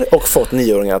sexbilder och fått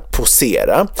 9-åringen att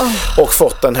posera och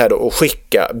fått den här då att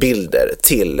skicka bilder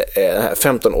till den här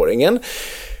 15-åringen.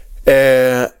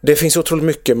 Det finns otroligt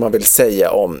mycket man vill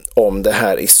säga om det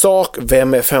här i sak.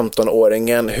 Vem är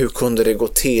 15-åringen? Hur kunde det gå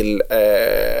till?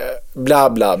 Bla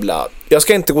bla bla. Jag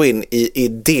ska inte gå in i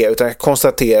det, utan jag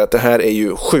konstaterar att det här är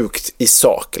ju sjukt i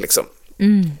sak liksom.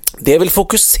 Det jag vill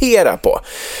fokusera på,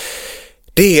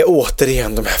 det är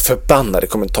återigen de här förbannade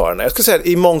kommentarerna. Jag ska säga att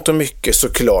i mångt och mycket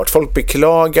såklart. Folk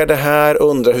beklagar det här,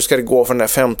 undrar hur ska det gå för den här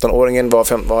 15-åringen,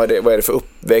 vad är det för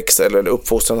uppväxt eller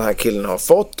uppfostran den här killen har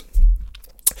fått.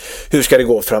 Hur ska det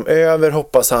gå framöver?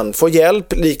 Hoppas han får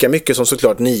hjälp lika mycket som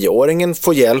såklart 9-åringen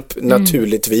får hjälp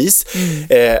naturligtvis.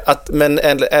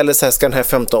 Eller så här, ska den här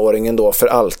 15-åringen då för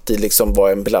alltid liksom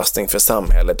vara en belastning för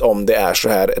samhället om det är så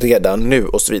här redan nu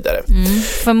och så vidare.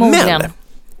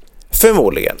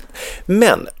 Förmodligen.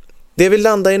 Men det vi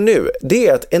landar i nu, det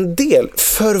är att en del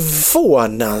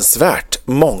förvånansvärt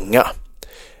många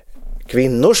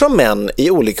kvinnor som män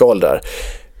i olika åldrar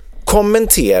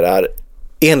kommenterar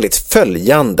enligt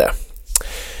följande.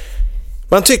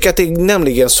 Man tycker att det är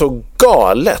nämligen så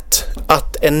galet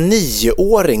att en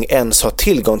 9-åring ens har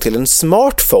tillgång till en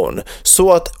smartphone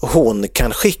så att hon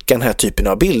kan skicka den här typen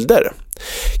av bilder.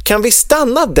 Kan vi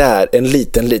stanna där en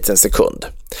liten sekund?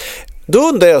 Då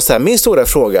undrar jag så här, min stora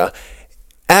fråga,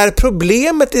 är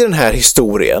problemet i den här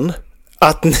historien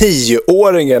att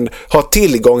 9-åringen har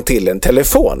tillgång till en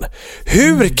telefon?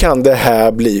 Hur kan det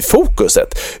här bli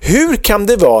fokuset? Hur kan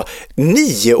det vara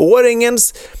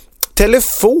 9-åringens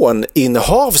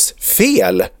telefoninnehavs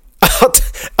fel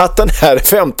att den här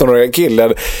 15-åriga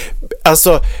killen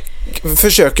alltså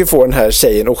försöker få den här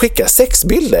tjejen att skicka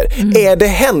sexbilder? Är det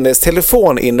hennes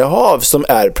telefoninnehav som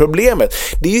är problemet?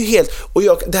 Det är ju helt, och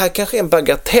det här kanske är en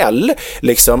bagatell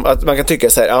liksom, att man kan tycka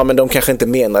så här, ja men de kanske inte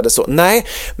menade så. Nej,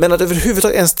 men att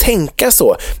överhuvudtaget ens tänka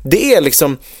så, det är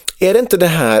liksom, är det inte det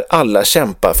här alla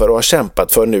kämpar för och har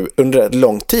kämpat för nu under en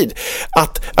lång tid?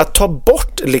 Att ta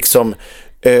bort liksom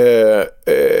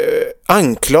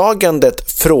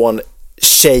anklagandet från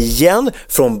tjejen,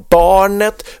 från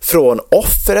barnet, från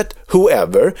offret,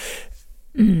 whoever,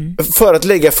 för att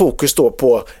lägga fokus då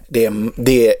på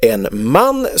det är en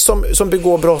man som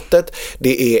begår brottet,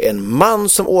 det är en man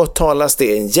som åtalas,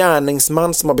 det är en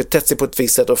gärningsman som har betett sig på ett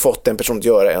visst sätt och fått en person att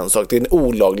göra en sak, det är en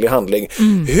olaglig handling.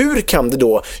 Hur kan det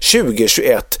då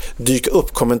 2021 dyka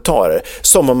upp kommentarer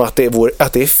som om att det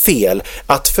är fel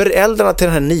att föräldrarna till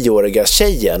den här 9-åriga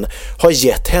tjejen har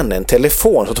gett henne en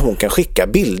telefon så att hon kan skicka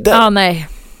bilder? Nej.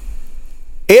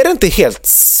 Är det inte helt,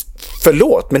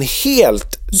 förlåt, men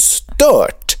helt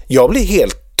stört? Jag blir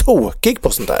helt tokig på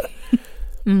sånt här.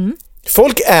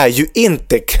 Folk är ju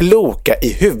inte kloka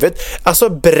i huvudet. Alltså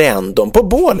bränn dem på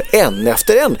bål en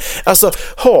efter en. Alltså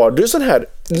har du sån här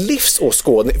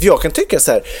livsåskådning? För jag kan tycka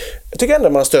så här, jag tycker ändå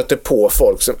man stöter på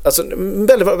folk som, alltså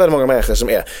väldigt många människor som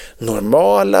är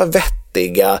normala,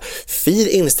 vettiga, fin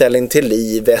inställning till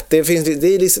livet.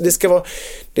 Det ska vara,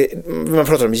 man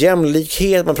pratar om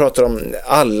jämlikhet, man pratar om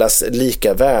allas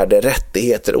lika värde,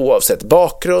 rättigheter oavsett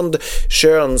bakgrund,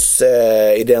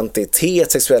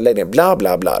 könsidentitet, sexuell läggning, bla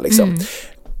bla bla liksom.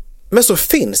 Men så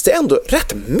finns det ändå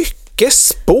rätt mycket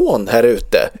spån här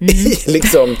ute i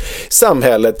liksom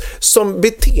samhället som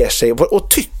beter sig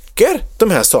och tycker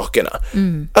de här sakerna.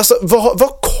 Alltså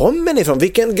vad kommer ni ifrån?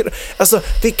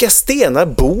 Vilka stenar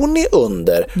bor ni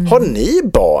under? Har ni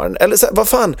barn? Eller så, vad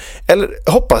fan?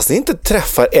 Eller hoppas ni inte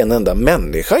träffar en enda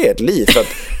människa i ert liv? För att,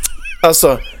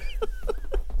 alltså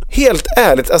helt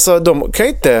ärligt, alltså de kan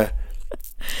ju inte.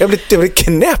 Jag blir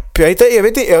knäpp. Jag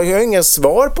har inga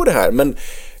svar på det här, men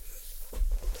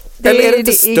eller är det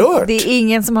inte stört? Det är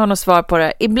ingen som har något svar på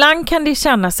det. Ibland kan det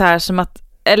kännas så här som att,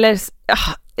 eller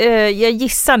jag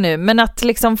gissar nu, men att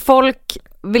liksom folk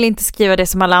vill inte skriva det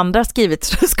som alla andra har skrivit,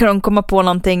 så ska de komma på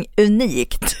någonting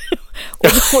unikt.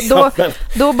 Och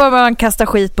då bör man kasta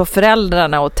skit på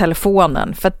föräldrarna och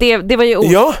telefonen, för att det var ju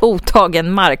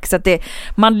otagen mark, så att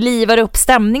man livar upp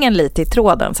stämningen lite i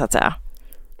tråden så att säga.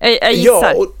 Jag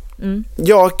gissar.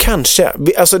 Ja, kanske.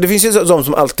 Alltså, det finns ju de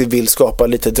som alltid vill skapa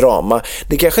lite drama.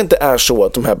 Det kanske inte är så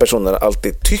att de här personerna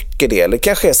alltid tycker det. Eller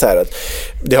kanske är så här att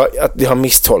det har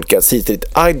misstolkats hit och dit.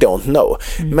 I don't know.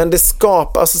 Men det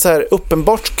skapar, alltså så här,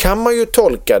 uppenbart kan man ju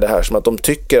tolka det här som att de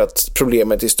tycker att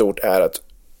problemet i stort är att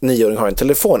 9-åringen har en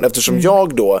telefon. Eftersom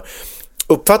jag då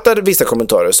uppfattar vissa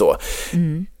kommentarer så.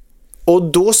 Och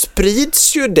då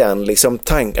sprids ju den liksom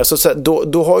tanken, alltså så här,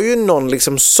 då har ju någon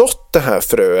liksom sått det här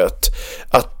fröet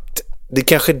att det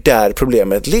kanske där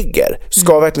problemet ligger.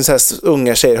 Ska verkligen så här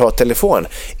unga tjejer ha telefon?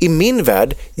 I min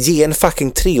värld, ge en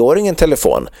fucking 3-åring en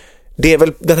telefon. Det är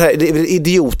väl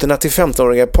idioterna till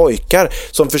 15-åriga pojkar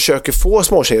som försöker få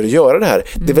småtjejer att göra det här.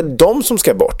 Det är väl de som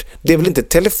ska bort. Det är väl inte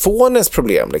telefonens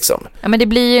problem liksom. Ja, men det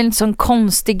blir ju en sån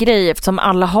konstig grej eftersom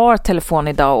alla har telefon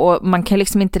idag och man kan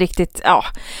liksom inte riktigt,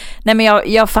 Nej, men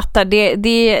jag fattar, det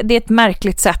är ett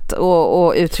märkligt sätt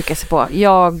att uttrycka sig på.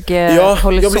 Jag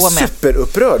håller jag blir så med.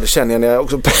 Superupprörd känner jag när jag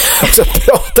också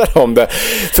pratar om det.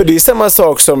 För det är samma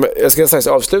sak som, jag ska strax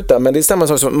avsluta, men det är samma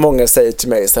sak som många säger till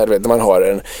mig så här, när man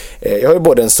har jag har ju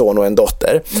både en son och en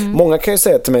dotter. Många kan ju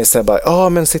säga till mig så här bara,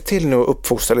 men se till nu att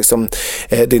uppfostra liksom,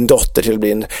 din dotter till att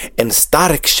bli en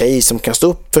stark tjej som kan stå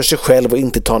upp för sig själv och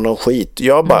inte ta någon skit.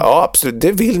 Jag bara, absolut,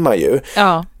 det vill man ju.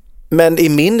 Ja. Men i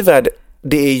min värld,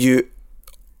 det är ju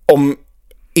om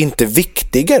inte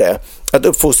viktigare att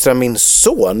uppfostra min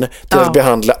son till att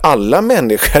behandla alla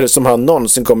människor som han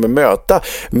någonsin kommer möta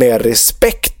med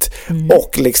respekt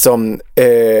och liksom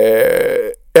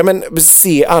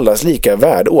se allas lika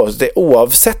värde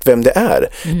oavsett vem det är.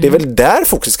 Det är väl där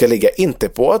fokus ska ligga, inte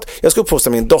på att jag ska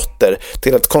uppfostra min dotter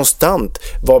till att konstant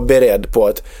vara beredd på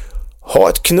att ha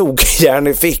ett knogjärn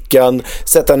i fickan,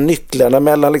 sätta nycklarna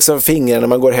mellan liksom fingrarna när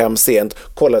man går hem sent,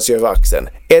 kolla sig över axeln.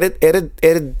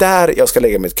 Är det där jag ska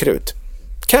lägga mitt krut?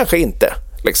 Kanske inte,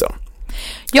 liksom.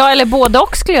 Ja, eller både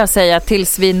och skulle jag säga,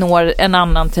 tills vi når en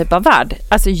annan typ av värld.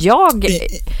 Alltså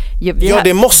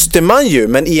det måste man ju,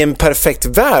 men i en perfekt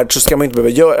värld så ska man inte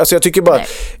behöva göra. Alltså jag tycker bara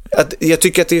att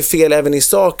det är fel även i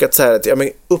sak att så här att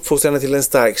uppfostran till en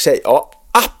stark tjej. Ja,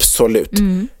 absolut.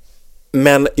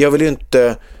 Men jag vill ju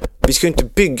inte, vi ska ju inte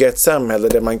bygga ett samhälle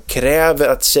där man kräver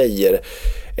att tjejer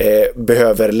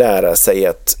behöver lära sig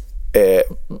att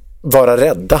vara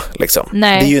rädda liksom.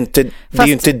 Nej, det är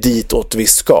ju inte ditåt vi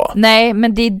ska. Nej,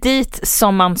 men det är dit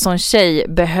som man som tjej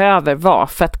behöver vara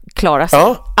för att klara sig.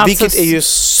 Ja, vilket är ju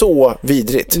så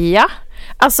vidrigt. Ja.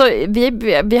 Alltså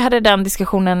vi hade den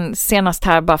diskussionen senast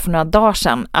här bara för några dagar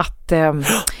sedan att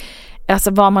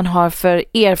alltså vad man har för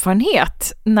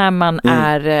erfarenhet när man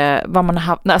är vad man har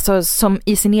haft, alltså som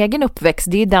i sin egen uppväxt,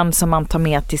 det är den som man tar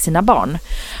med till sina barn.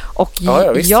 Och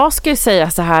jag skulle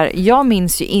säga så här, jag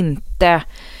minns ju inte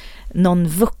någon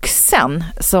vuxen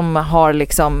som har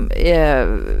liksom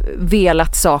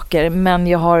velat saker, men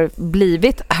jag har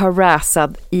blivit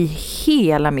harassad i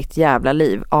hela mitt jävla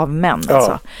liv av män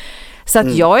alltså. Så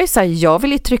att jag är så här, jag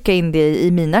vill ju trycka in det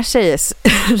i mina tjejers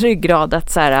ryggrad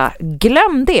att så här,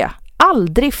 glöm det.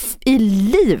 Aldrig i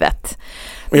livet.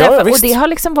 Och det har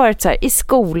liksom varit så här i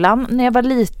skolan när jag var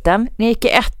liten, när jag gick i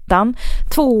 1:an,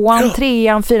 2:an,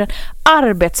 3:an, 4:an,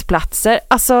 arbetsplatser,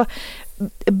 alltså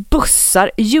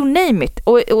bussar, you name it.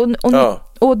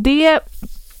 Och det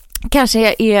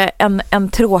kanske är en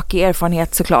tråkig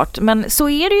erfarenhet såklart, men så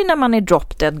är det ju när man är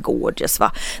drop dead gorgeous,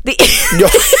 va? Det är...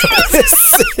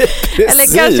 precis.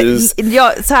 Eller kanske,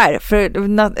 så här, för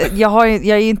jag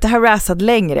är ju inte harassad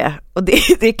längre, och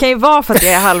det kan ju vara för att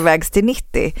jag är halvvägs till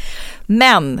 90.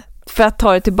 Men för att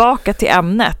ta det tillbaka till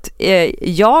ämnet,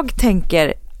 jag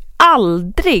tänker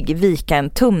aldrig vika en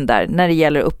tum där när det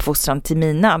gäller uppfostran till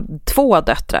mina 2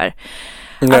 döttrar.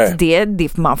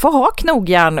 Att man får ha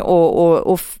knogjärn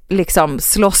och liksom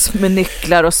slåss med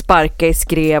nycklar och sparka i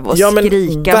skrev och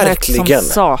skrika högt som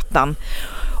satan.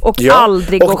 Och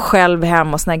aldrig gå själv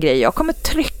hem och såna grejer. Jag kommer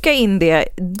trycka in det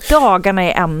dagarna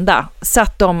i ända så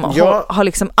att de har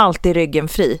liksom alltid ryggen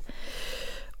fri.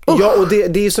 Ja, och det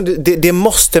är ju så, det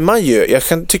måste man ju. Jag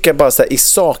kan tycka bara så här, i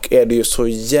sak är det ju så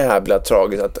jävla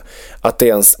tragiskt att det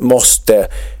ens måste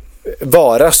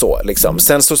vara så liksom.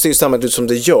 Sen så ser ju samhället ut som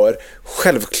det gör.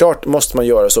 Självklart måste man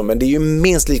göra så, men det är ju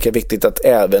minst lika viktigt att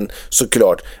även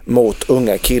såklart mot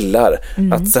unga killar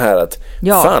att så här att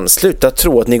fan, sluta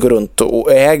tro att ni går runt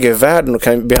och äger världen och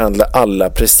kan behandla alla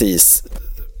precis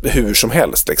hur som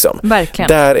helst liksom. Verkligen.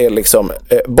 Där är liksom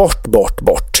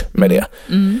bort med det.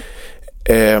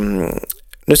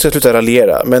 Nu ska jag sluta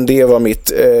raljera, men det var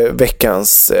mitt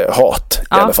veckans hat i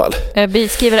alla fall. Vi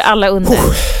skriver alla under.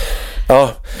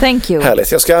 Ja, thank you.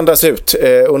 Härligt. Jag ska andas ut.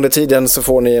 Under tiden så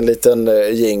får ni en liten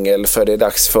jingle, för det är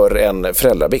dags för en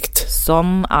föräldrabikt.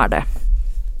 Som är det.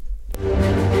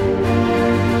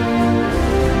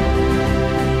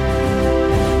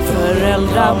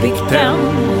 Föräldrabikten,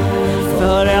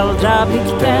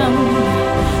 föräldrabikten,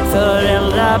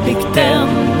 föräldrabikten,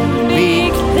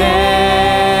 bikten.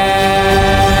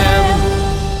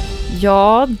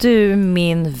 Ja, du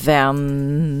min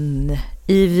vän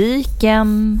i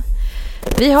Viken.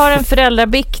 Vi har en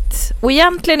föräldrabikt, och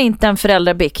egentligen inte en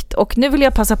föräldrabikt. Och nu vill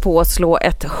jag passa på att slå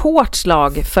ett hårt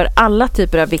slag för alla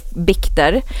typer av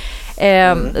bikter.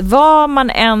 Vad man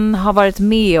än har varit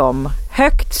med om,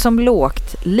 högt som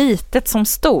lågt, litet som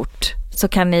stort, så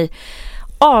kan ni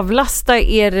avlasta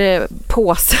er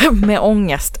påse med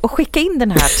ångest och skicka in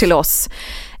den här till oss.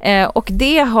 Och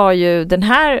det har ju den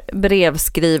här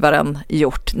brevskrivaren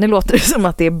gjort. Nu låter det som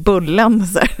att det är Bullen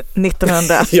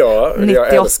 1998. Ja,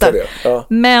 jag älskar det. Ja.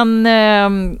 Men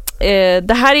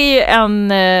det här är ju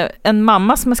en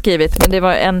mamma som har skrivit, men det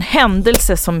var en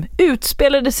händelse som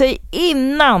utspelade sig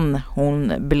innan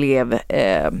hon blev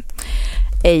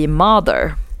a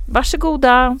mother.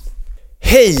 Varsågoda.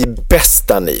 Hej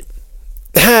bästa ni.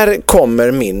 Här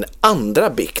kommer min andra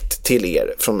bikt till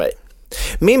er från mig.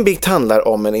 Min bikt handlar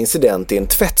om en incident i en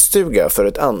tvättstuga för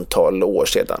ett antal år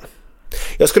sedan.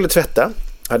 Jag skulle tvätta,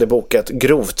 hade bokat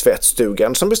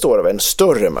grovtvättstugan som består av en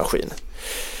större maskin.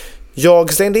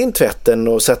 Jag slängde in tvätten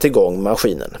och satte igång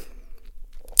maskinen.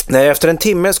 När jag efter en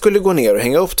timme skulle gå ner och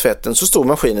hänga upp tvätten så stod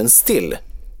maskinen still,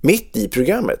 mitt i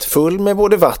programmet, full med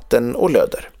både vatten och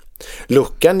lödder.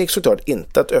 Luckan gick såklart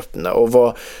inte att öppna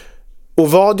och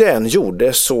vad jag än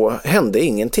gjorde så hände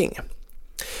ingenting.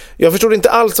 Jag förstod inte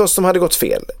alls vad som hade gått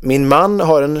fel. Min man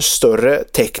har en större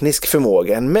teknisk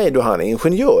förmåga än mig då han är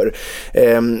ingenjör.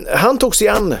 Han tog sig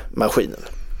an maskinen.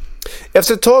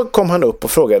 Efter ett tag kom han upp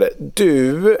och frågade: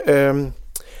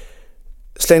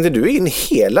 slängde du in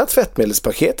hela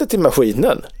tvättmedelspaketet i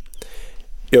maskinen?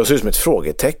 Jag såg ut som ett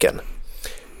frågetecken.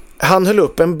 Han höll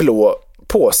upp en blå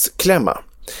påsklämma.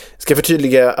 Ska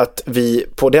förtydliga att vi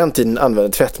på den tiden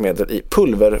använde tvättmedel i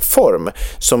pulverform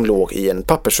som låg i en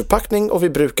pappersförpackning och vi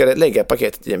brukade lägga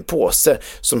paketet i en påse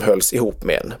som hölls ihop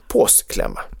med en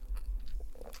påsklämma.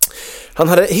 Han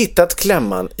hade hittat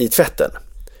klämman i tvätten.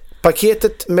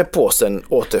 Paketet med påsen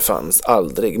återfanns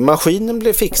aldrig. Maskinen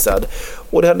blev fixad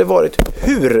och det hade varit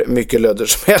hur mycket lödder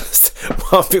som helst.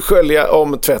 Man fick skölja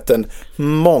om tvätten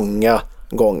många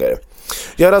gånger.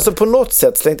 Jag hade alltså på något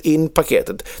sätt slängt in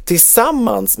paketet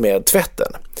tillsammans med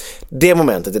tvätten. Det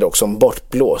momentet är dock som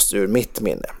bortblåst ur mitt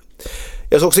minne.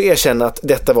 Jag ska också erkänna att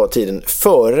detta var tiden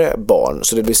före barn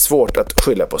så det blir svårt att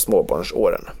skylla på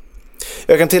småbarnsåren.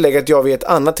 Jag kan tillägga att jag vid ett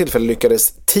annat tillfälle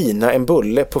lyckades tina en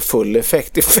bulle på full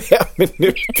effekt i 5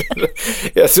 minuter.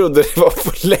 Jag trodde det var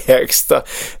på lägsta.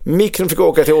 Mikron fick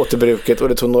åka till återbruket och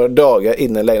det tog några dagar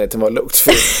innan lägenheten var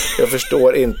luktfri. Jag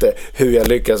förstår inte hur jag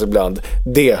lyckas ibland.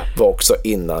 Det var också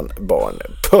innan barn.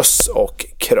 Puss och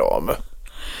kram.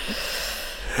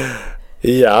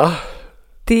 Ja.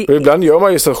 Och ibland gör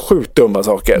man ju så sjukt dumma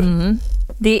saker. Mm.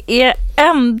 Det är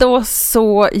ändå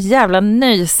så jävla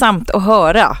nöjsamt att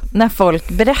höra när folk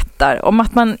berättar om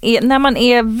att när man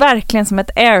är verkligen som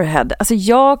ett airhead. Alltså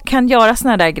jag kan göra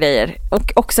såna där grejer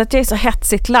och också att jag är så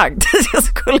hetsigt lagd. Jag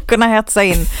skulle kunna hetsa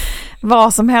in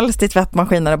vad som helst i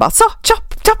tvättmaskinen och bara så,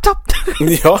 chop.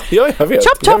 Ja, jag vet.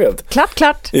 Chop. Jag vet.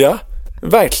 Klart. Ja,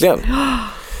 verkligen.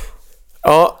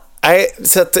 Ja. Nej,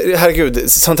 så att,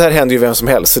 herregud, sånt här händer ju vem som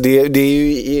helst. Så det är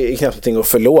ju knappt någonting att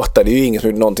förlåta. Det är ju ingen som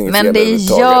gjort någonting fel. Men det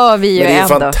gör vi ju ändå. Men det är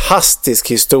en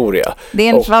fantastisk historia. Det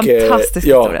är en fantastisk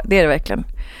historia, det är det verkligen.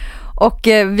 Och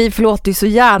vi förlåter ju så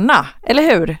gärna, eller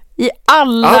hur? I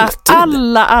alla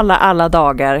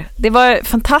dagar. Det var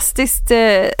fantastiskt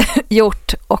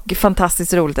gjort och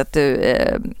fantastiskt roligt att du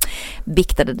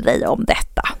biktade dig om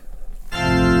detta.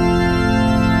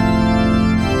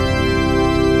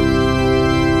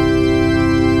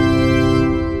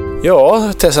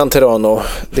 Ja, Tessan Terrano,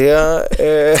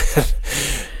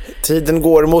 tiden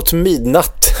går mot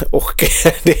midnatt och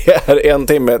det är 1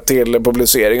 timme till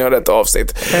publicering av detta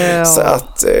avsnitt. Så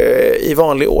att i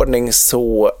vanlig ordning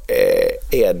så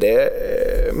är det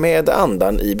med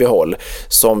andan i behåll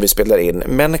som vi spelar in.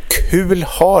 Men kul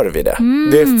har vi det.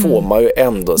 Det får man ju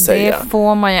ändå säga. Det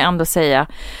får man ju ändå säga.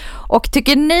 Och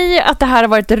tycker ni att det här har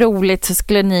varit roligt så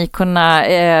skulle ni kunna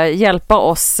hjälpa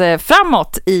oss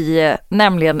framåt i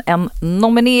nämligen en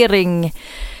nominering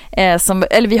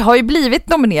eller vi har ju blivit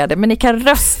nominerade, men ni kan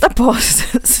rösta på oss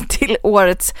till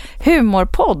årets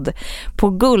humorpodd på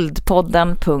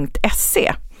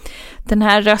guldpodden.se. Den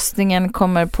här röstningen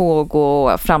kommer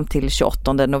pågå fram till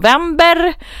 28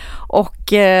 november och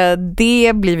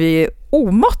det blir vi ju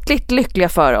omåttligt lyckliga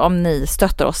för om ni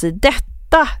stöttar oss i detta.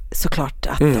 Såklart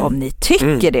att om ni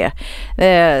tycker det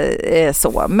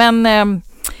så. Men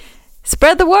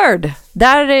spread the word.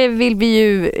 Där vill vi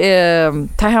ju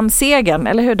ta hem segern,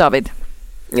 eller hur David?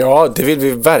 Ja, det vill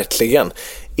vi verkligen.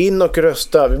 In och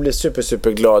rösta, vi blir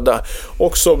super glada.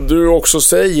 Och som du också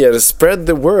säger, spread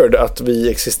the word att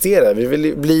vi existerar.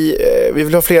 Vi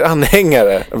vill ha fler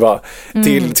anhängare, va?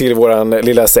 Till våran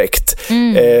lilla sekt.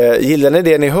 Gillar ni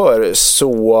det ni hör,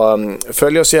 så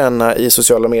följ oss gärna i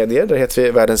sociala medier. Där heter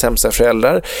vi Världens sämsta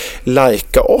föräldrar.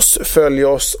 Lajka oss, följ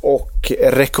oss och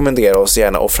rekommendera oss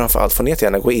gärna. Och framförallt får ni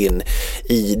gärna gå in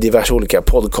i diverse olika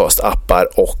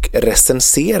podcastappar och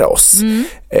recensera oss.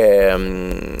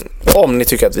 Om ni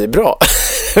tycker att vi är bra.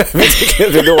 Vi tycker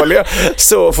att vi är dåliga,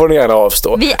 så får ni gärna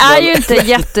avstå. Vi är ju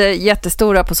inte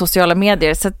jättestora på sociala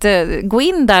medier, så att, gå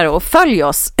in där och följ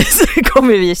oss, så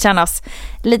kommer vi kännas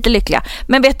lite lyckliga.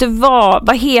 Men vet du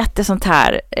vad heter sånt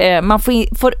här? Man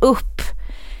får upp,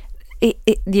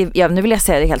 nu vill jag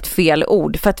säga det helt fel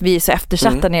ord, för att vi är så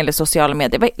eftersatta när det gäller sociala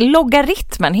medier.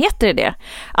 Logaritmen, heter det?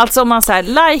 Alltså om man så här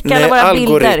likar våra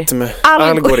bilder.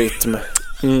 Algoritm.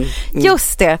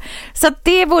 Just det. Så att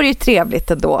det vore ju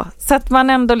trevligt ändå. Så att man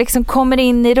ändå liksom kommer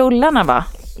in i rullarna, va?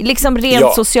 Liksom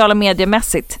rent sociala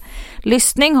mediemässigt.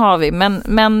 Lyssning har vi,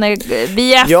 men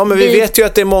vi är... Ja, men vi vet ju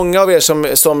att det är många av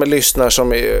er som lyssnar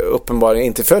som uppenbarligen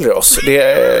inte följer oss. Det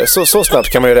är, så snabbt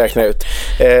kan man ju räkna ut.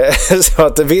 Så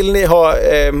att vill ni ha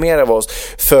mer av oss,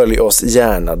 följ oss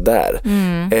gärna där.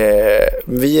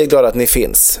 Vi är glada att ni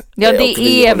finns. Ja, det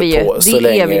är vi ju.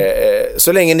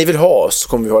 Så länge ni vill ha oss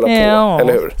kommer vi hålla på,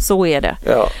 eller hur? Så är det.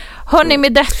 Ja. Hörrni,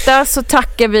 med detta så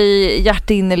tackar vi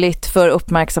hjärtinnerligt för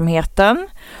uppmärksamheten.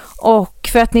 Och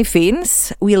för att ni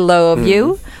finns. We love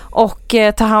you. Och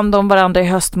ta hand om varandra i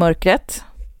höstmörkret.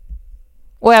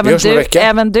 Och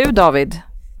även du David.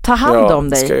 Ta hand om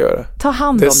dig. Ska jag göra. Ta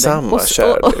hand om dig.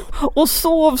 Och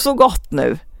sov så gott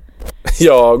nu.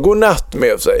 Ja, god natt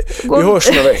med sig. Vi hörs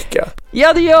om en vecka.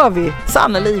 Ja, det gör vi.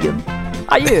 Sannoliken.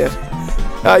 Adjö.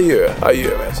 Adjö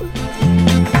med sig.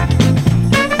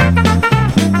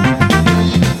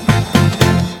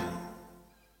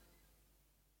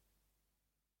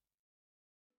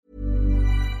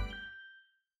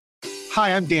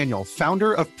 Hi, I'm Daniel,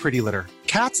 founder of Pretty Litter.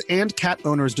 Cats and cat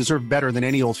owners deserve better than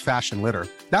any old-fashioned litter.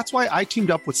 That's why I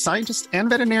teamed up with scientists and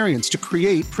veterinarians to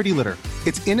create Pretty Litter.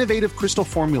 Its innovative crystal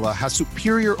formula has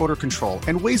superior odor control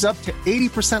and weighs up to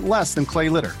 80% less than clay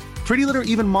litter. Pretty Litter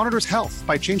even monitors health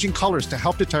by changing colors to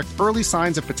help detect early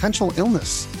signs of potential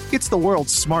illness. It's the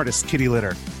world's smartest kitty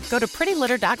litter. Go to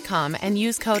prettylitter.com and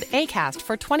use code ACAST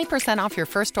for 20% off your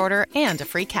first order and a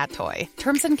free cat toy.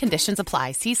 Terms and conditions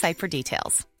apply. See site for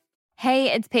details.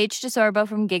 Hey, it's Paige DeSorbo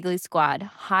from Giggly Squad.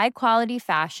 High quality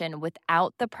fashion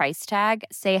without the price tag.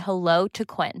 Say hello to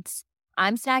Quince.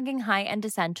 I'm snagging high-end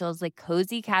essentials like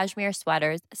cozy cashmere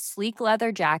sweaters, sleek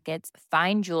leather jackets,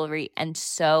 fine jewelry, and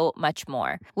so much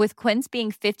more. With Quince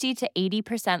being 50 to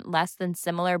 80% less than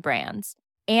similar brands.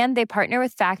 And they partner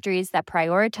with factories that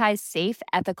prioritize safe,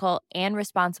 ethical, and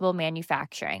responsible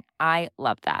manufacturing. I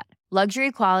love that.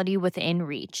 Luxury quality within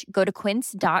reach. Go to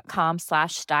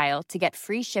quince.com/style to get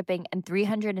free shipping and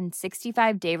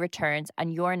 365-day returns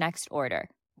on your next order.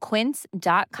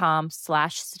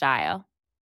 Quince.com/style.